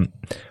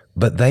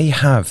 But they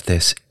have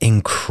this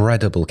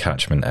incredible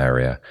catchment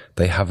area.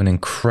 They have an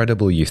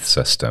incredible youth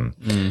system,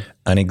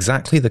 and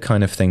exactly the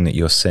kind of thing that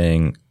you're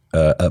seeing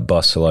at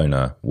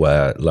Barcelona,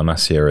 where La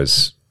Masia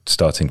is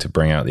starting to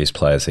bring out these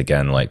players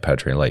again, like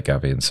Pedri, like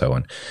Gavi, and so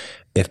on.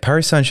 If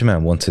Paris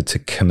Saint-Germain wanted to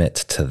commit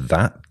to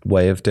that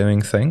way of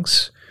doing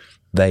things,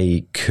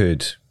 they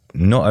could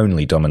not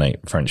only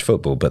dominate French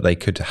football, but they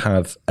could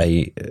have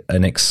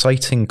an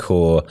exciting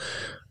core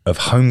of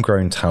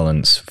homegrown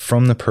talents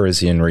from the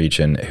Parisian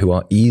region who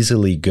are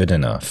easily good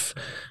enough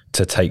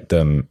to take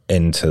them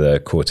into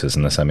the quarters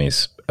and the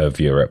semis of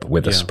Europe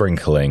with a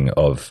sprinkling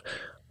of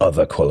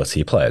other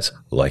quality players,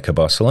 like a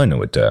Barcelona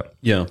would do it.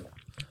 Yeah.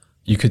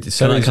 You could.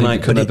 Can I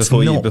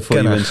before you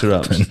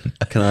interrupt?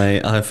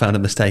 I found a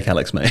mistake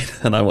Alex made,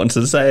 and I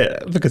wanted to say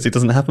it because it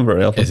doesn't happen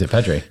very often. Is it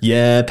Pedri?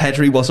 Yeah,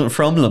 Pedri wasn't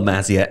from La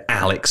Masia.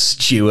 Alex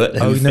Stewart,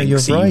 who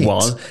thinks you're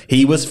right.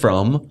 He was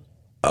from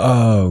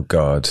Oh,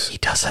 God. He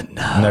doesn't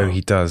know. No,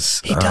 he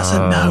does. He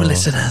doesn't know,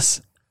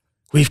 listeners.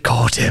 We've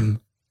caught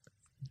him.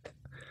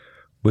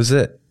 Was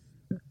it?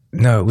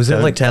 No, was it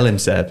Don't like tell him,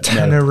 Seb.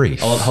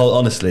 Tenerife? No.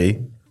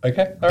 Honestly,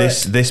 Okay.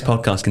 this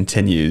podcast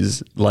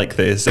continues like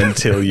this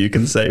until you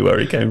can say where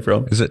he came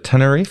from. Is it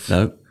Tenerife?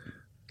 No.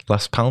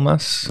 Las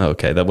Palmas?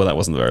 Okay, that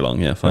wasn't very long.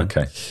 Yeah, fine.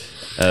 Okay.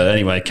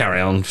 Anyway, carry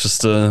on.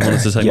 Just wanted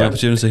to take the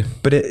opportunity.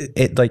 But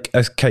it like,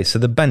 okay, so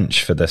the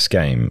bench for this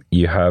game,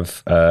 you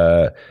have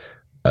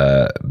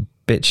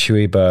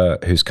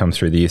Bitshuiba, who's come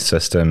through the youth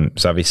system,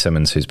 Xavi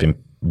Simons, who's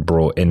been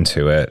brought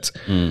into it.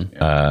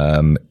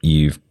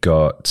 You've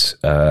got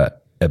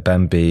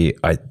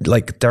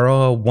Ebembe. There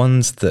are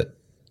ones that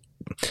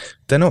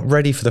they're not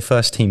ready for the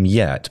first team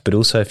yet, but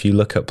also if you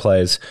look at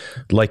players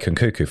like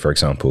Nkunku, for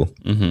example,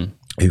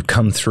 who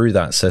come through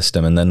that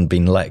system and then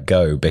been let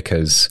go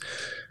because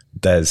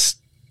there's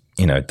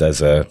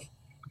a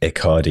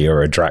Icardi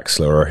or a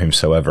Draxler or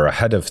whomsoever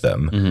ahead of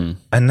them.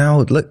 And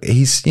now look,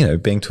 he's,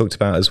 being talked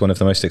about as one of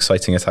the most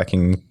exciting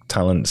attacking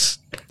talents.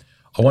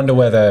 I wonder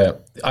whether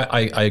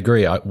I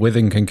agree with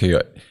Nkunku.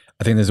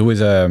 I think there's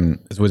always a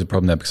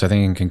problem there because I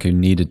think Nkunku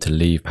needed to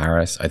leave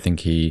Paris. I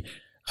think he,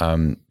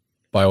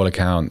 by all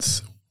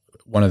accounts,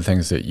 one of the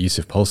things that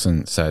Yusuf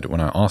Poulsen said when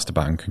I asked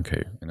about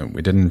Nkunku,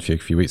 we did an interview a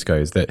few weeks ago,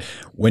 is that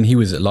when he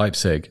was at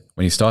Leipzig,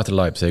 when he started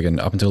Leipzig and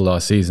up until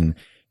last season,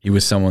 he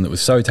was someone that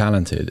was so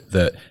talented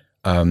that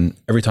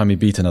every time he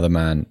beat another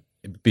man,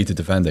 beat a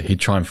defender, he'd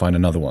try and find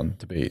another one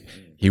to beat.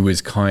 He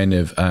was kind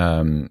of,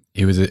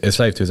 he was a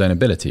slave to his own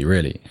ability,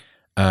 really.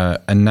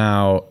 And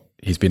now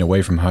he's been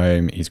away from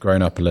home, he's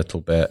grown up a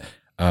little bit,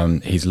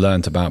 he's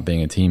learnt about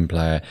being a team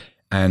player.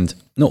 And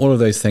not all of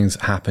those things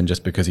happen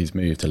just because he's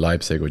moved to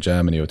Leipzig or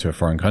Germany or to a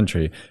foreign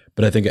country,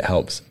 but I think it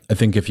helps. I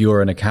think if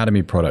you're an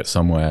academy product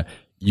somewhere,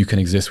 you can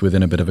exist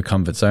within a bit of a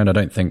comfort zone. I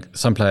don't think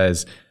some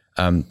players,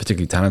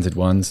 particularly talented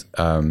ones,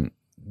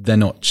 they're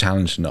not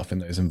challenged enough in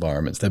those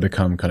environments. They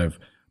become kind of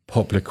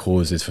popular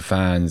causes for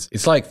fans.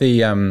 It's like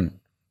the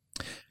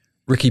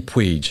Ricky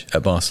Puig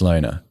at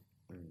Barcelona.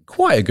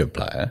 Quite a good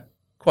player.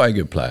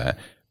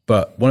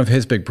 But one of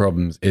his big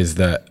problems is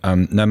that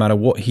no matter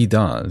what he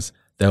does,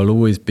 there will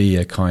always be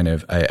a kind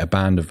of a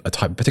band of a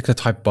particular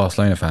type of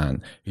Barcelona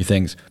fan who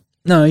thinks,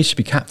 no, he should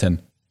be captain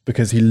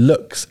because he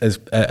looks as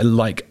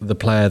like the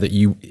player that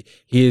he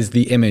is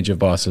the image of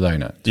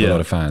Barcelona to a lot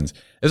of fans.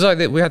 It's like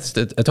that we had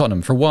at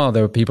Tottenham for a while.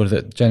 There were people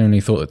that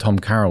genuinely thought that Tom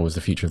Carroll was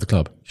the future of the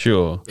club.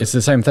 Sure, it's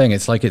the same thing.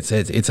 It's like it's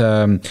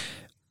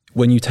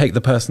when you take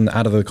the person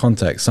out of the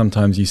context,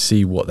 sometimes you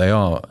see what they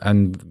are,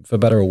 and for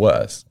better or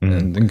worse.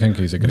 And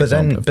Nkunku's a good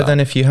example of that. But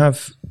then if you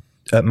have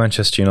at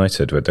Manchester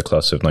United with the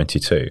class of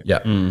 92,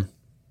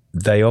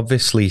 they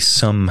obviously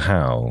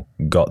somehow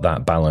got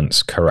that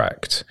balance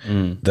correct.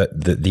 That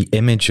the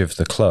image of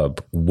the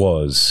club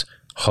was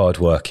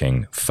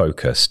hardworking,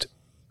 focused,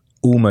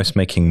 almost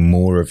making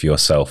more of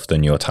yourself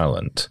than your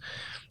talent.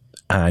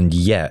 And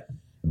yet,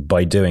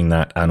 by doing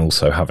that and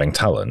also having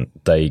talent,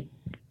 they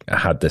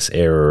had this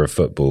era of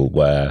football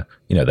where,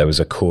 there was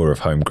a core of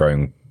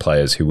homegrown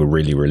players who were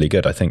really, really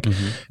good. I think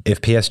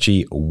if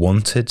PSG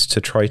wanted to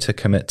try to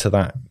commit to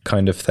that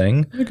kind of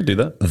thing, they could do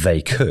that.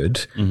 They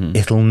could.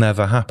 It'll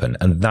never happen.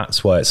 And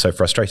that's why it's so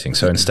frustrating.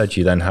 So instead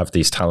you then have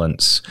these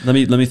talents. Let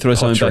me throw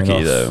something back at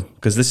you though,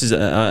 because this is,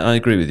 I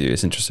agree with you.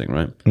 It's interesting,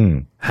 right?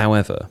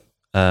 However,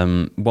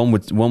 one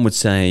would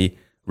say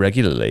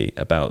regularly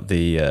about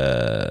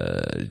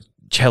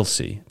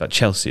Chelsea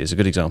is a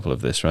good example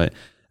of this, right?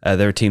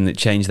 They're a team that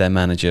change their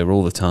manager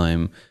all the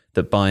time,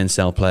 that buy and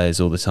sell players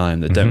all the time,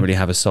 that don't really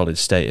have a solid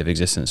state of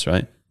existence,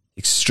 right?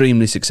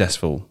 Extremely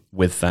successful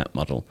with that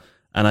model.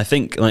 And I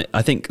think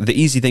the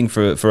easy thing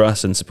for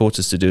us and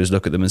supporters to do is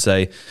look at them and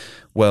say,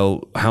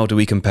 well, how do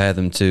we compare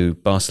them to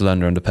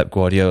Barcelona under Pep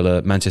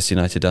Guardiola, Manchester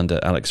United under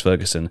Alex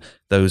Ferguson,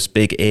 those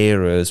big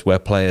eras where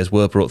players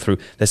were brought through?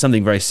 There's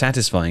something very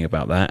satisfying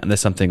about that, and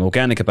there's something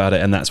organic about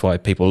it, and that's why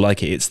people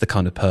like it. It's the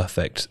kind of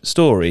perfect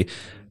story.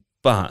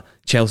 But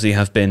Chelsea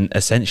have been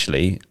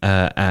essentially,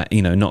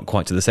 not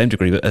quite to the same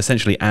degree, but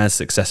essentially as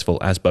successful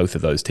as both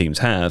of those teams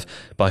have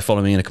by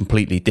following in a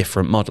completely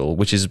different model,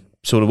 which is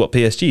sort of what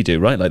PSG do,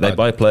 right? Like they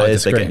buy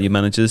players, they get new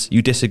managers.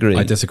 You disagree?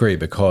 I disagree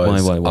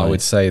because why? I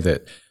would say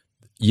that,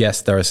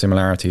 yes, there are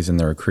similarities in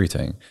the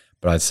recruiting,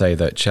 but I'd say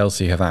that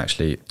Chelsea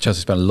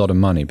spent a lot of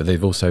money, but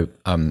they've also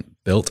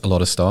built a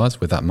lot of stars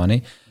with that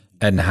money.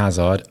 Eden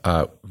Hazard,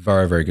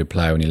 very, very good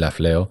player when he left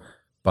Lille,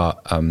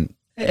 but...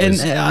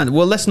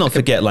 well, let's not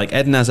forget, like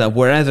Eden Hazard,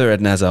 wherever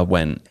Eden Hazard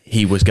went,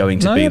 he was going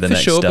to be the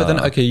next star. But then,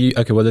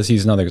 well, let's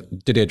use another.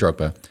 Didier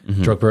Drogba.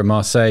 Drogba at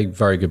Marseille,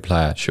 very good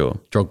player. Sure.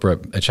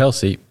 Drogba at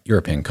Chelsea,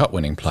 European Cup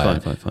winning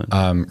player.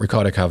 Fine.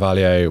 Ricardo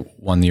Carvalho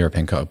won the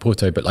European Cup at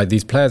Porto. But like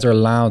these players are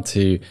allowed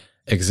to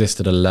exist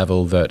at a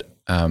level that,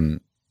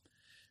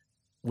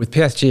 with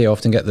PSG, I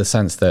often get the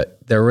sense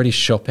that they're already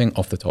shopping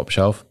off the top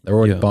shelf. They're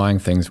already buying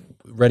things,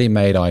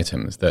 ready-made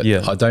items that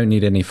I don't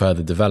need any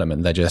further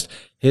development. They're just,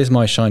 here's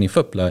my shiny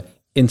footballer,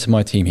 into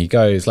my team he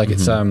goes. Like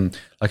it's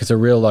a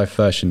real life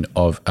version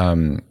of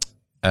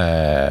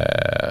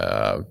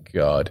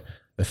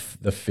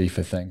The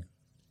FIFA thing.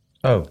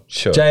 Oh,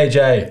 sure.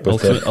 JJ.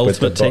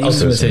 Ultimate Team.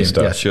 Ultimate Team.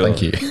 stuff. Yes, Sure.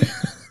 Thank you.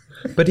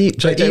 But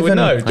even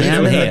know. even I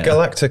am in here. the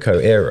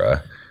Galactico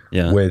era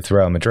Yeah. with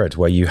Real Madrid,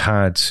 where you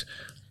had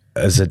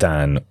a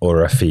Zidane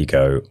or a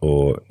Figo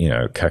or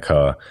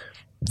Kaká,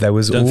 there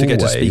was Don't always, forget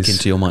to speak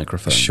into your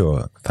microphone.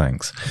 Sure,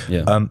 thanks.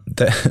 Yeah.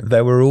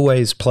 There were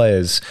always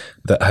players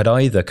that had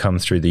either come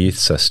through the youth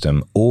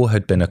system or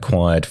had been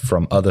acquired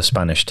from other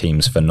Spanish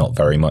teams for not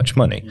very much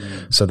money.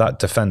 So that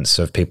defense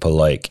of people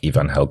like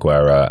Ivan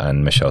Helguera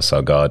and Michel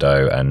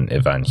Salgado and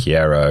Ivan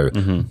Hierro,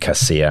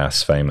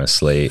 Casillas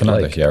famously.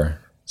 Fernando Hierro.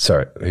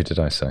 Sorry, who did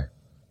I say?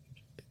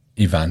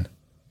 Ivan.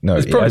 No,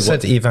 It's probably I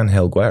said Ivan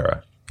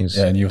Helguera. He's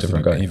Yeah, and you a also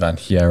different got guy. Ivan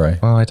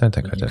Hierro. Well, I don't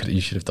think I did. You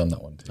should have done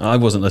that one too. I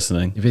wasn't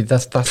listening.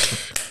 That's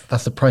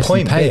the price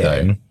Point you pay,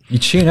 being- though. You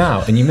tune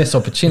out and you miss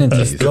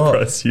opportunities. You've got-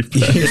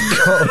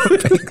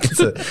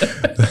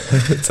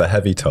 it's a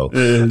heavy toll.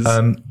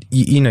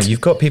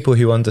 You've got people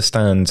who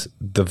understand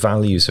the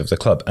values of the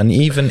club, and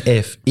even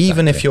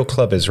if your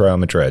club is Real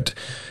Madrid,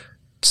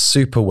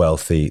 super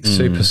wealthy,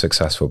 super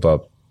successful,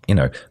 but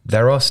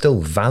there are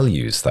still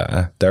values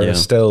there. There is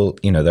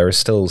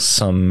still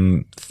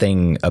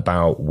something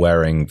about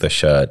wearing the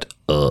shirt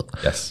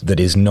that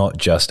is not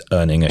just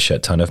earning a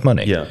shit ton of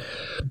money. Yeah.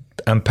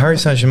 And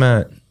Paris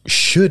Saint-Germain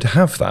should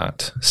have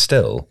that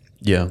still.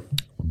 Yeah.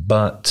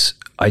 But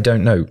I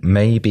don't know,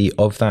 maybe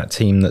of that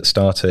team that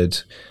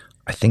started,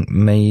 I think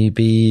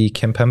maybe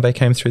Kimpembe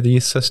came through the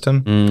youth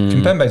system.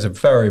 Kimpembe's a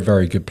very,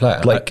 very good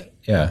player.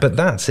 But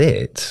that's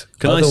it.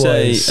 Can I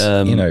say,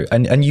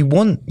 and you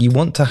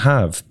want to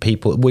have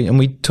people, and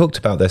we talked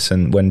about this,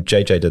 and when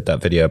JJ did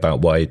that video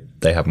about why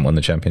they haven't won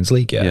the Champions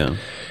League yet,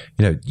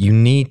 you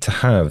need to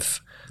have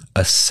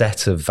a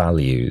set of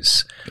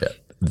values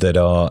that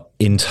are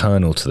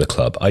internal to the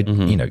club.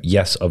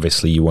 Yes,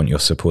 obviously you want your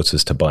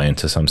supporters to buy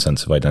into some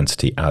sense of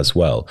identity as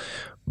well.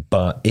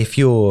 But if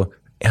your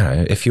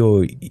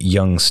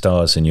young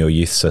stars in your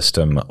youth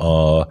system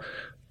are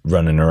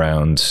running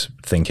around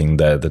thinking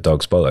they're the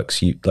dog's bollocks,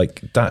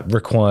 that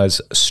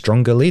requires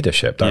stronger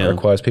leadership. That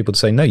requires people to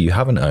say, no, you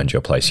haven't earned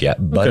your place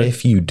yet. But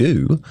if you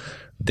do,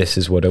 this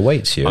is what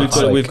awaits you.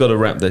 We've got to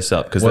wrap this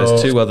up because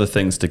there's two other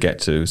things to get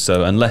to.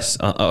 So unless,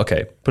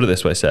 put it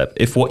this way, Seb,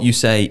 if what you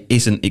say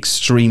isn't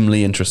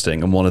extremely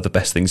interesting and one of the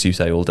best things you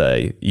say all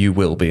day, you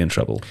will be in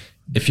trouble.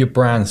 If your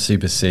brand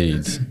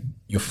supersedes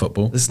your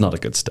football, this is not a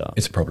good start.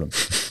 It's a problem.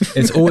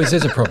 It always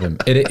is a problem.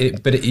 You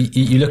look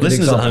at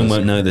listeners the at home examples.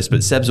 won't know this,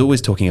 but Seb's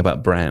always talking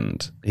about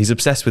brand. He's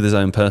obsessed with his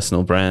own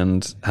personal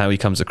brand, how he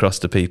comes across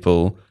to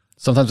people.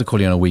 Sometimes I call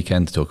you on a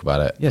weekend to talk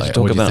about it. Yeah, like,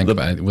 talk what do you about think the-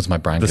 about it? Was my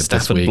brand The good this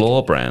Stafford week?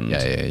 Bloor brand.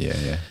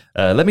 Yeah.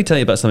 Let me tell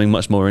you about something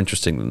much more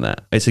interesting than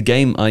that. It's a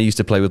game I used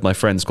to play with my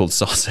friends called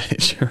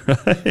Sausage.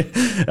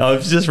 Right?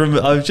 I've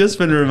just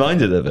been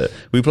reminded of it.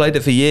 We played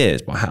it for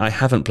years, but I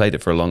haven't played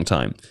it for a long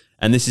time.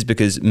 And this is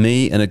because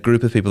me and a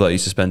group of people that I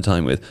used to spend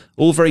time with,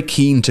 all very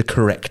keen to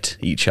correct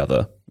each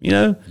other.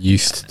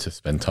 Used to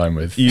spend time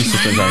with.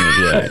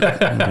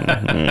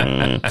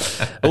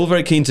 All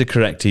very keen to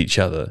correct each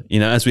other,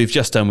 as we've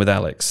just done with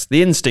Alex.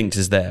 The instinct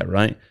is there,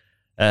 right?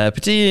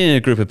 Particularly in a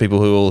group of people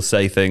who all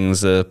say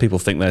things, people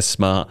think they're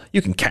smart.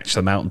 You can catch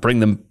them out and bring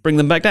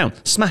them back down.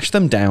 Smash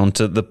them down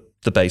to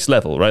the base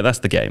level, right? That's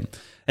the game.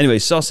 Anyway,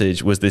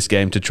 Sausage was this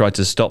game to try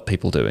to stop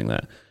people doing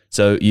that.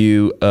 So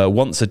you,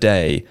 once a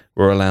day,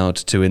 were allowed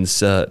to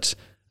insert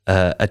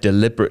a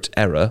deliberate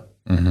error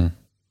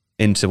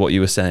into what you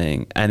were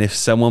saying. And if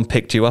someone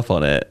picked you up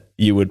on it,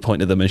 you would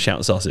point at them and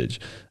shout sausage,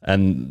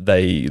 and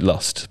they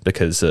lost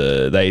because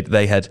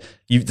they had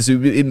you. So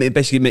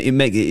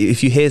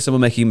if you hear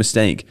someone making a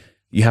mistake,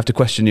 you have to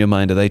question your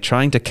mind: are they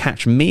trying to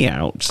catch me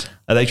out?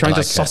 Are they trying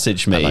to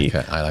sausage me?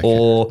 I like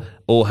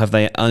or have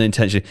they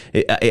unintentionally?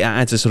 It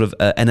adds a sort of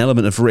an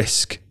element of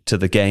risk to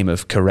the game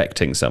of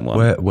correcting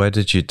someone. Where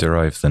did you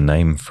derive the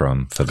name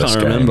from for this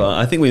Can't game? remember.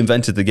 I think we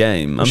invented the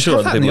game. I'm sure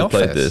have other that in people the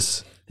have played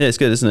office. this. Yeah, it's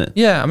good, isn't it?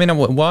 Yeah, I mean,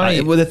 why?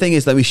 Well, the thing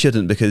is that we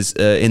shouldn't, because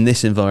in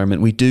this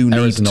environment we do need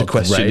Errors are to not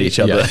question great, each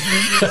other.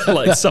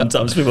 Like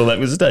sometimes people make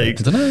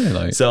mistakes. I don't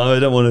know. So I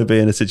don't want to be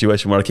in a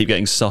situation where I keep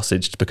getting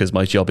sausaged because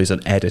my job is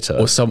an editor.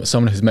 Or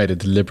someone who's made a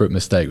deliberate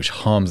mistake which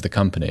harms the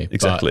company. but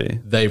Exactly.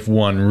 they've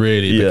won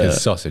really Yeah.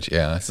 because sausage.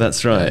 Yeah,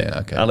 That's right. Yeah,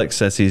 okay. Alex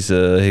says he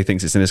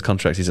thinks it's in his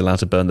contract he's allowed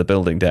to burn the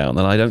building down,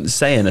 and I don't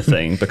say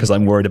anything because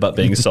I'm worried about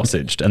being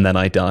sausaged and then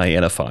I die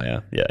in a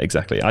fire. Yeah,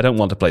 exactly. I don't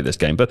want to play this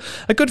game, but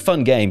a good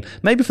fun game,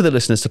 maybe for the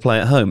listeners to play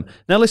at home.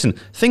 Now listen,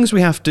 things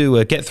we have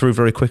to get through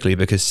very quickly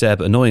because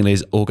Seb annoyingly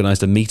has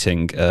organised a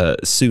meeting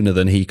sooner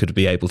than he could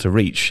be able to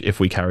reach if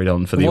we carried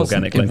on for the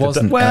organic length of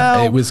time.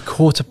 Well, it was 1:15.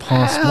 Quarter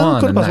past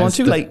one,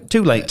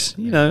 too late.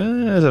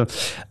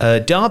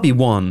 Derby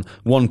won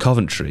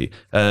Coventry.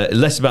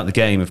 Less about the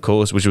game, of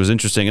course, which was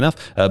interesting enough.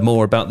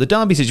 More about the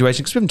Derby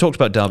situation, because we haven't talked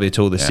about Derby at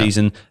all this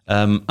season.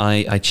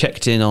 I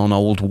checked in on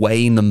old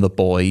Wayne and the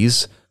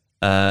boys,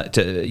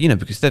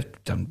 because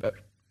they've done a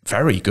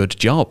very good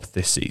job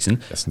this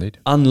season. Yes, indeed.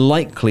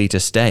 Unlikely to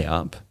stay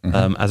up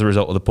as a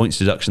result of the points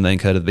deduction they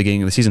incurred at the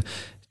beginning of the season.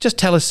 Just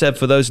tell us, Seb,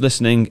 for those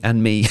listening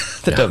and me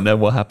that don't know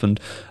what happened,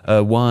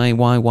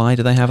 why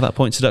do they have that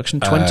points deduction?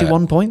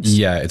 21 points?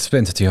 Yeah, it's split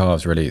into two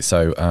halves, really.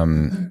 So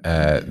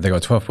they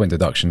got a 12-point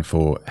deduction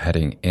for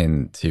heading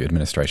into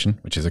administration,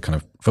 which is a kind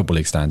of Football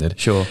League standard.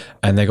 Sure.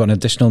 And they got an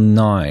additional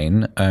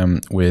 9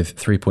 with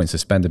 3 points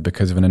suspended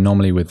because of an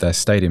anomaly with their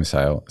stadium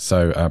sale.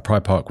 So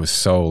Pride Park was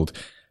sold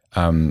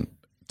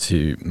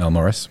to Mel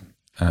Morris,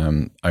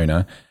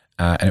 owner,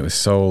 and it was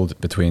sold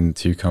between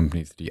 2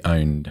 companies that he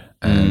owned,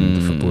 and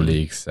the Football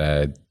League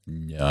said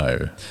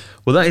no.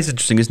 Well, that is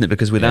interesting, isn't it?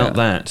 Because without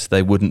that,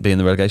 they wouldn't be in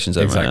the relegation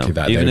zone Exactly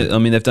right now. that. I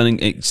mean, they've done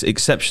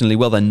exceptionally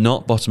well. They're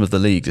not bottom of the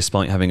league,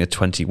 despite having a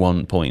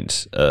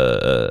 21-point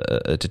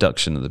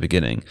deduction at the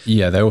beginning.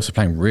 Yeah, they're also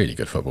playing really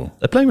good football.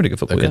 They're playing really good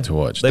football. They're good to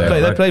watch.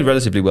 They played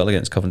relatively well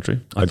against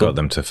Coventry. I got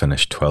them to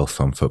finish 12th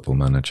on Football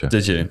Manager.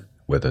 Did you?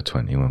 With a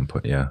 21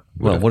 point, yeah.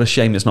 Well, what a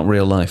shame it's not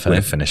real life. Would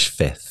have finished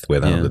 5th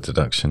without the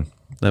deduction.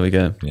 There we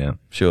go. Yeah.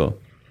 Sure.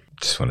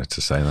 Just wanted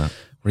to say that.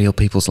 Real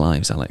people's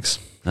lives, Alex.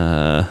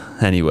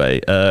 Anyway,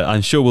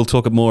 I'm sure we'll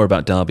talk more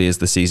about Derby as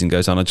the season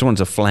goes on. I just wanted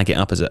to flag it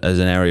up as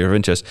an area of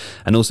interest,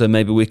 and also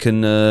maybe we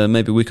can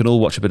all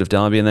watch a bit of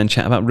Derby and then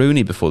chat about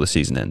Rooney before the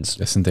season ends.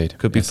 Yes, indeed.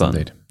 Could be fun.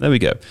 Indeed. There we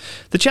go.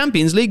 The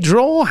Champions League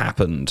draw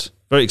happened.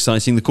 Very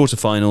exciting. The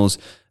quarterfinals,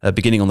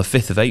 beginning on the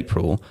 5th of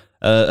April,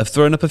 have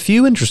thrown up a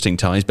few interesting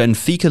ties.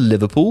 Benfica,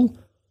 Liverpool,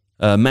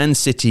 Man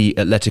City,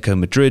 Atletico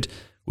Madrid.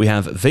 We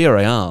have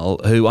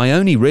Villarreal, who I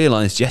only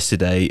realised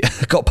yesterday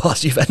got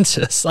past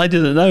Juventus. I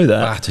didn't know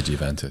that. Battered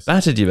Juventus.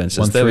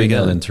 There we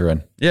go. In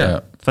Turin.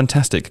 Yeah,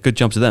 fantastic. Good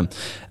job to them.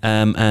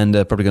 And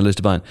probably going to lose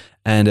to Bayern.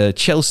 And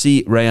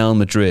Chelsea, Real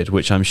Madrid,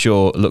 which I'm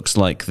sure looks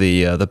like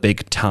the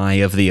big tie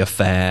of the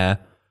affair.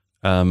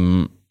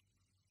 I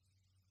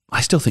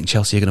still think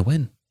Chelsea are going to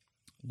win.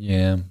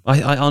 Yeah.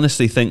 I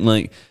honestly think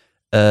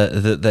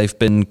that they've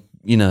been,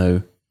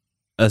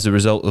 as a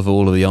result of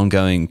all of the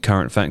ongoing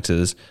current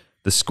factors,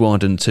 the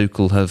squad and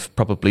Tuchel have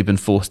probably been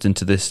forced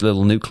into this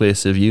little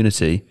nucleus of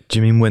unity. Do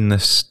you mean win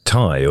this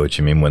tie, or do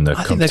you mean win the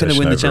competition? I think they're going to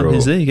win the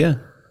Champions League, yeah.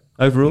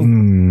 Overall.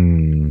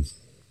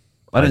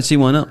 I don't see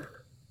why not.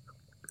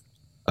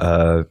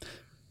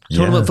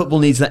 Tournament football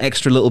needs that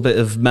extra little bit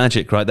of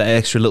magic, right? That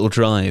extra little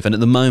drive. And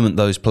at the moment,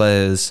 those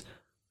players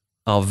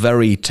are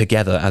very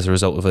together as a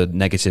result of a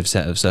negative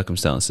set of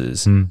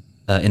circumstances in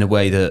a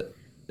way that,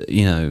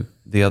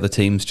 the other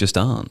teams just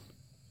aren't.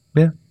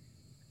 Yeah.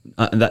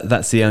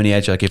 That's the only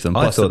edge I give them.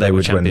 Plus, I thought they were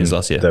would champions win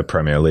last year. the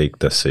Premier League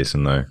this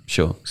season, though.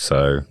 Sure.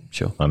 So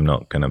sure. I'm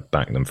not going to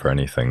back them for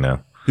anything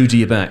now. Who do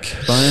you back?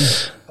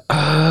 Bayern?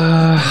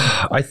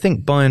 I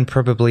think Bayern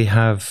probably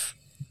have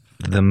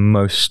the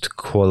most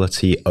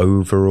quality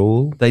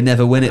overall. They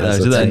never win it, though,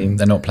 do they?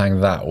 They're not playing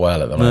that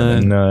well at the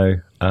moment.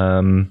 No.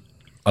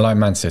 I like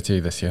Man City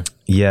this year.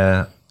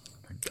 Yeah.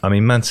 I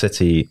mean, Man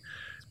City...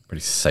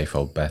 Pretty safe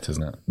old bet,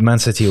 isn't it? Man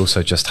City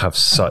also just have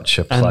such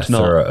a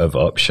plethora of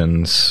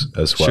options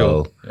as well.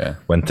 Sure. Yeah.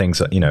 When things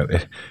are,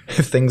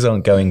 if things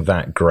aren't going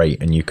that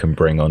great and you can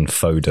bring on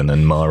Foden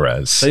and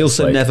Mahrez. They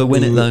also never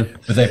win it, though.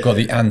 But they've got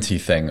the anti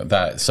thing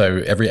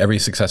so every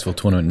successful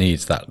tournament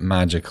needs that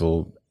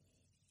magical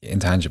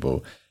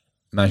intangible.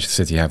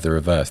 Manchester City have the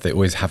reverse. They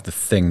always have the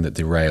thing that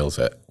derails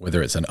it,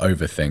 whether it's an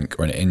overthink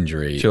or an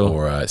injury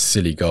or a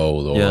silly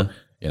goal or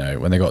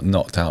when they got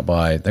knocked out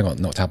by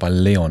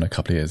Lyon a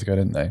couple of years ago,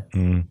 didn't they?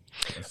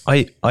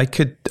 I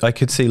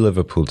could see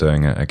Liverpool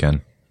doing it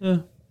again. Yeah.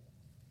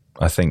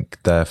 I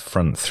think their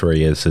front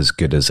three is as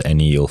good as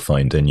any you'll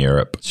find in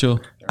Europe.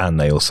 Sure. And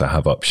they also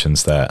have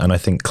options there. And I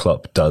think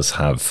Klopp does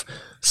have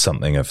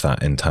something of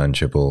that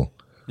intangible.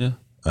 Yeah.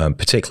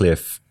 Particularly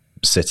if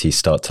City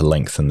start to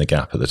lengthen the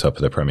gap at the top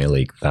of the Premier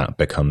League, that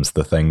becomes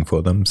the thing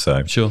for them.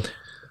 So sure.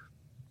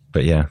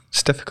 But yeah,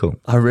 it's difficult.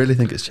 I really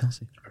think it's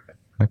Chelsea.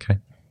 Okay.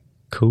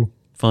 Cool.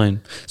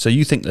 Fine. So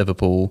you think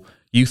Liverpool,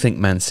 you think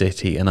Man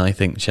City, and I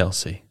think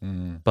Chelsea.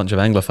 Bunch of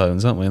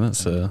Anglophones, aren't we?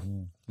 That's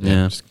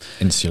yeah.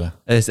 Insular.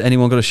 Has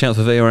anyone got a shout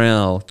for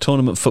Villarreal?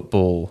 Tournament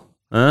football?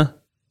 Huh?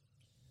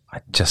 I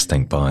just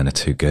think Bayern are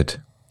too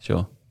good.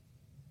 Sure.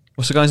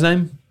 What's the guy's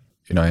name?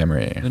 Unai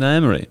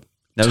Emery.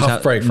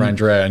 Tough break for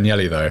Andrea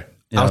Agnelli, though.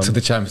 Out of the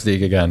Champions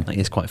League again. I think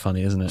it's quite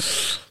funny, isn't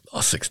it?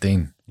 Last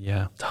 16.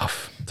 Yeah.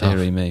 Tough.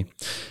 Deary me.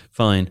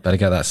 Fine. Better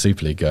get that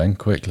Super League going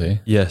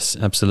quickly. Yes,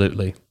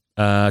 absolutely.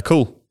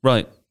 Cool.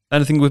 Right.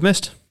 Anything we've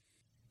missed?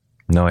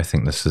 No, I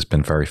think this has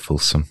been very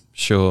fulsome.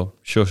 Sure.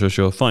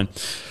 Fine.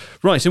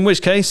 Right, in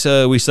which case,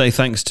 we say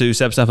thanks to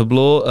Seb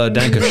Stafford-Bloor,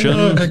 Danke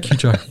schön. Thank you,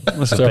 Joe.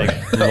 That's a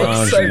big,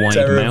 large, so wide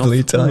terribly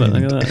mouth. timed.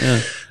 Look at that, yeah.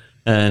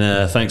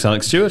 And thanks,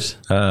 Alex Stewart.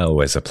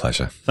 Always a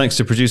pleasure. Thanks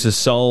to producers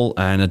Sol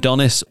and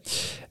Adonis.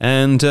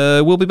 And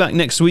we'll be back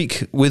next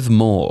week with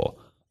more.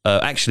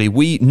 Actually,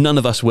 none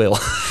of us will.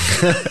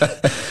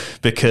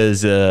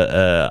 Because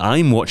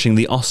I'm watching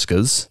the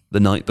Oscars the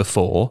night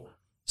before,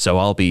 so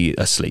I'll be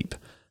asleep.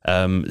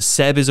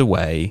 Seb is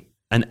away,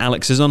 and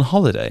Alex is on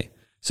holiday.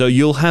 So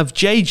you'll have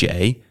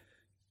JJ,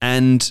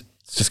 and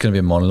it's just going to be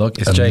a monologue.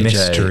 It's a JJ,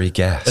 mystery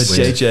guest.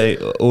 A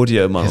JJ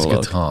audio monologue.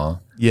 His guitar.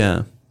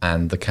 Yeah.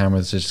 and the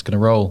cameras are just going to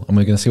roll, and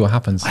we're going to see what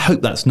happens. I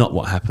hope that's not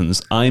what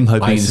happens. I'm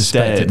hoping I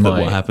suspect instead it that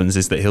might. what happens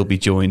is that he'll be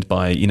joined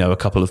by, a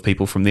couple of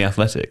people from The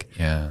Athletic.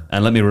 Yeah.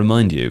 And let me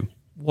remind you,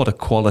 what a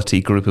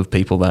quality group of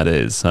people that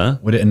is, huh?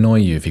 Would it annoy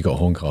you if you got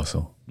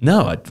Horncastle?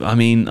 No, I'd you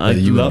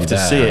love wouldn't to be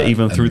see there, it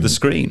even through and- the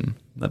screen.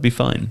 That'd be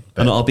fine.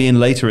 And I'll be in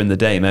later in the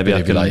day. Maybe I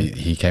It'd be can. like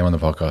he came on the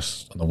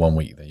podcast on the 1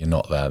 week that you're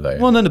not there, though.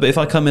 Well, no, but if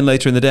I come in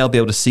later in the day, I'll be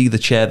able to see the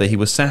chair that he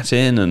was sat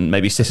in and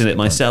maybe sit in it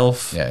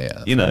myself. Yeah,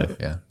 that's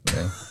Yeah.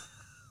 Yeah.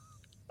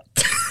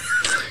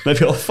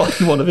 Maybe I'll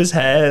find one of his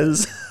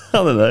hairs. I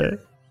don't know.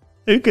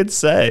 Who could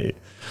say?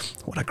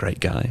 What a great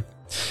guy.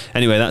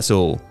 Anyway, that's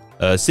all.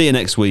 See you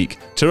next week.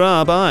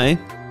 Ta-ra, bye.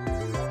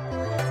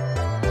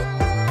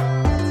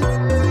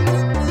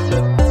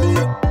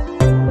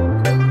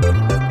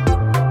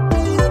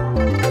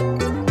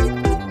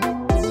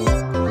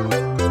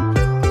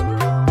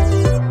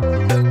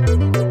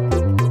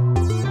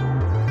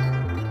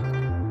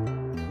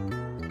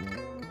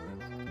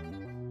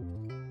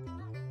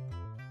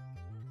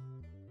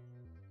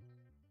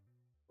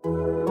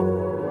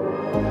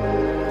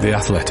 The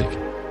Athletic.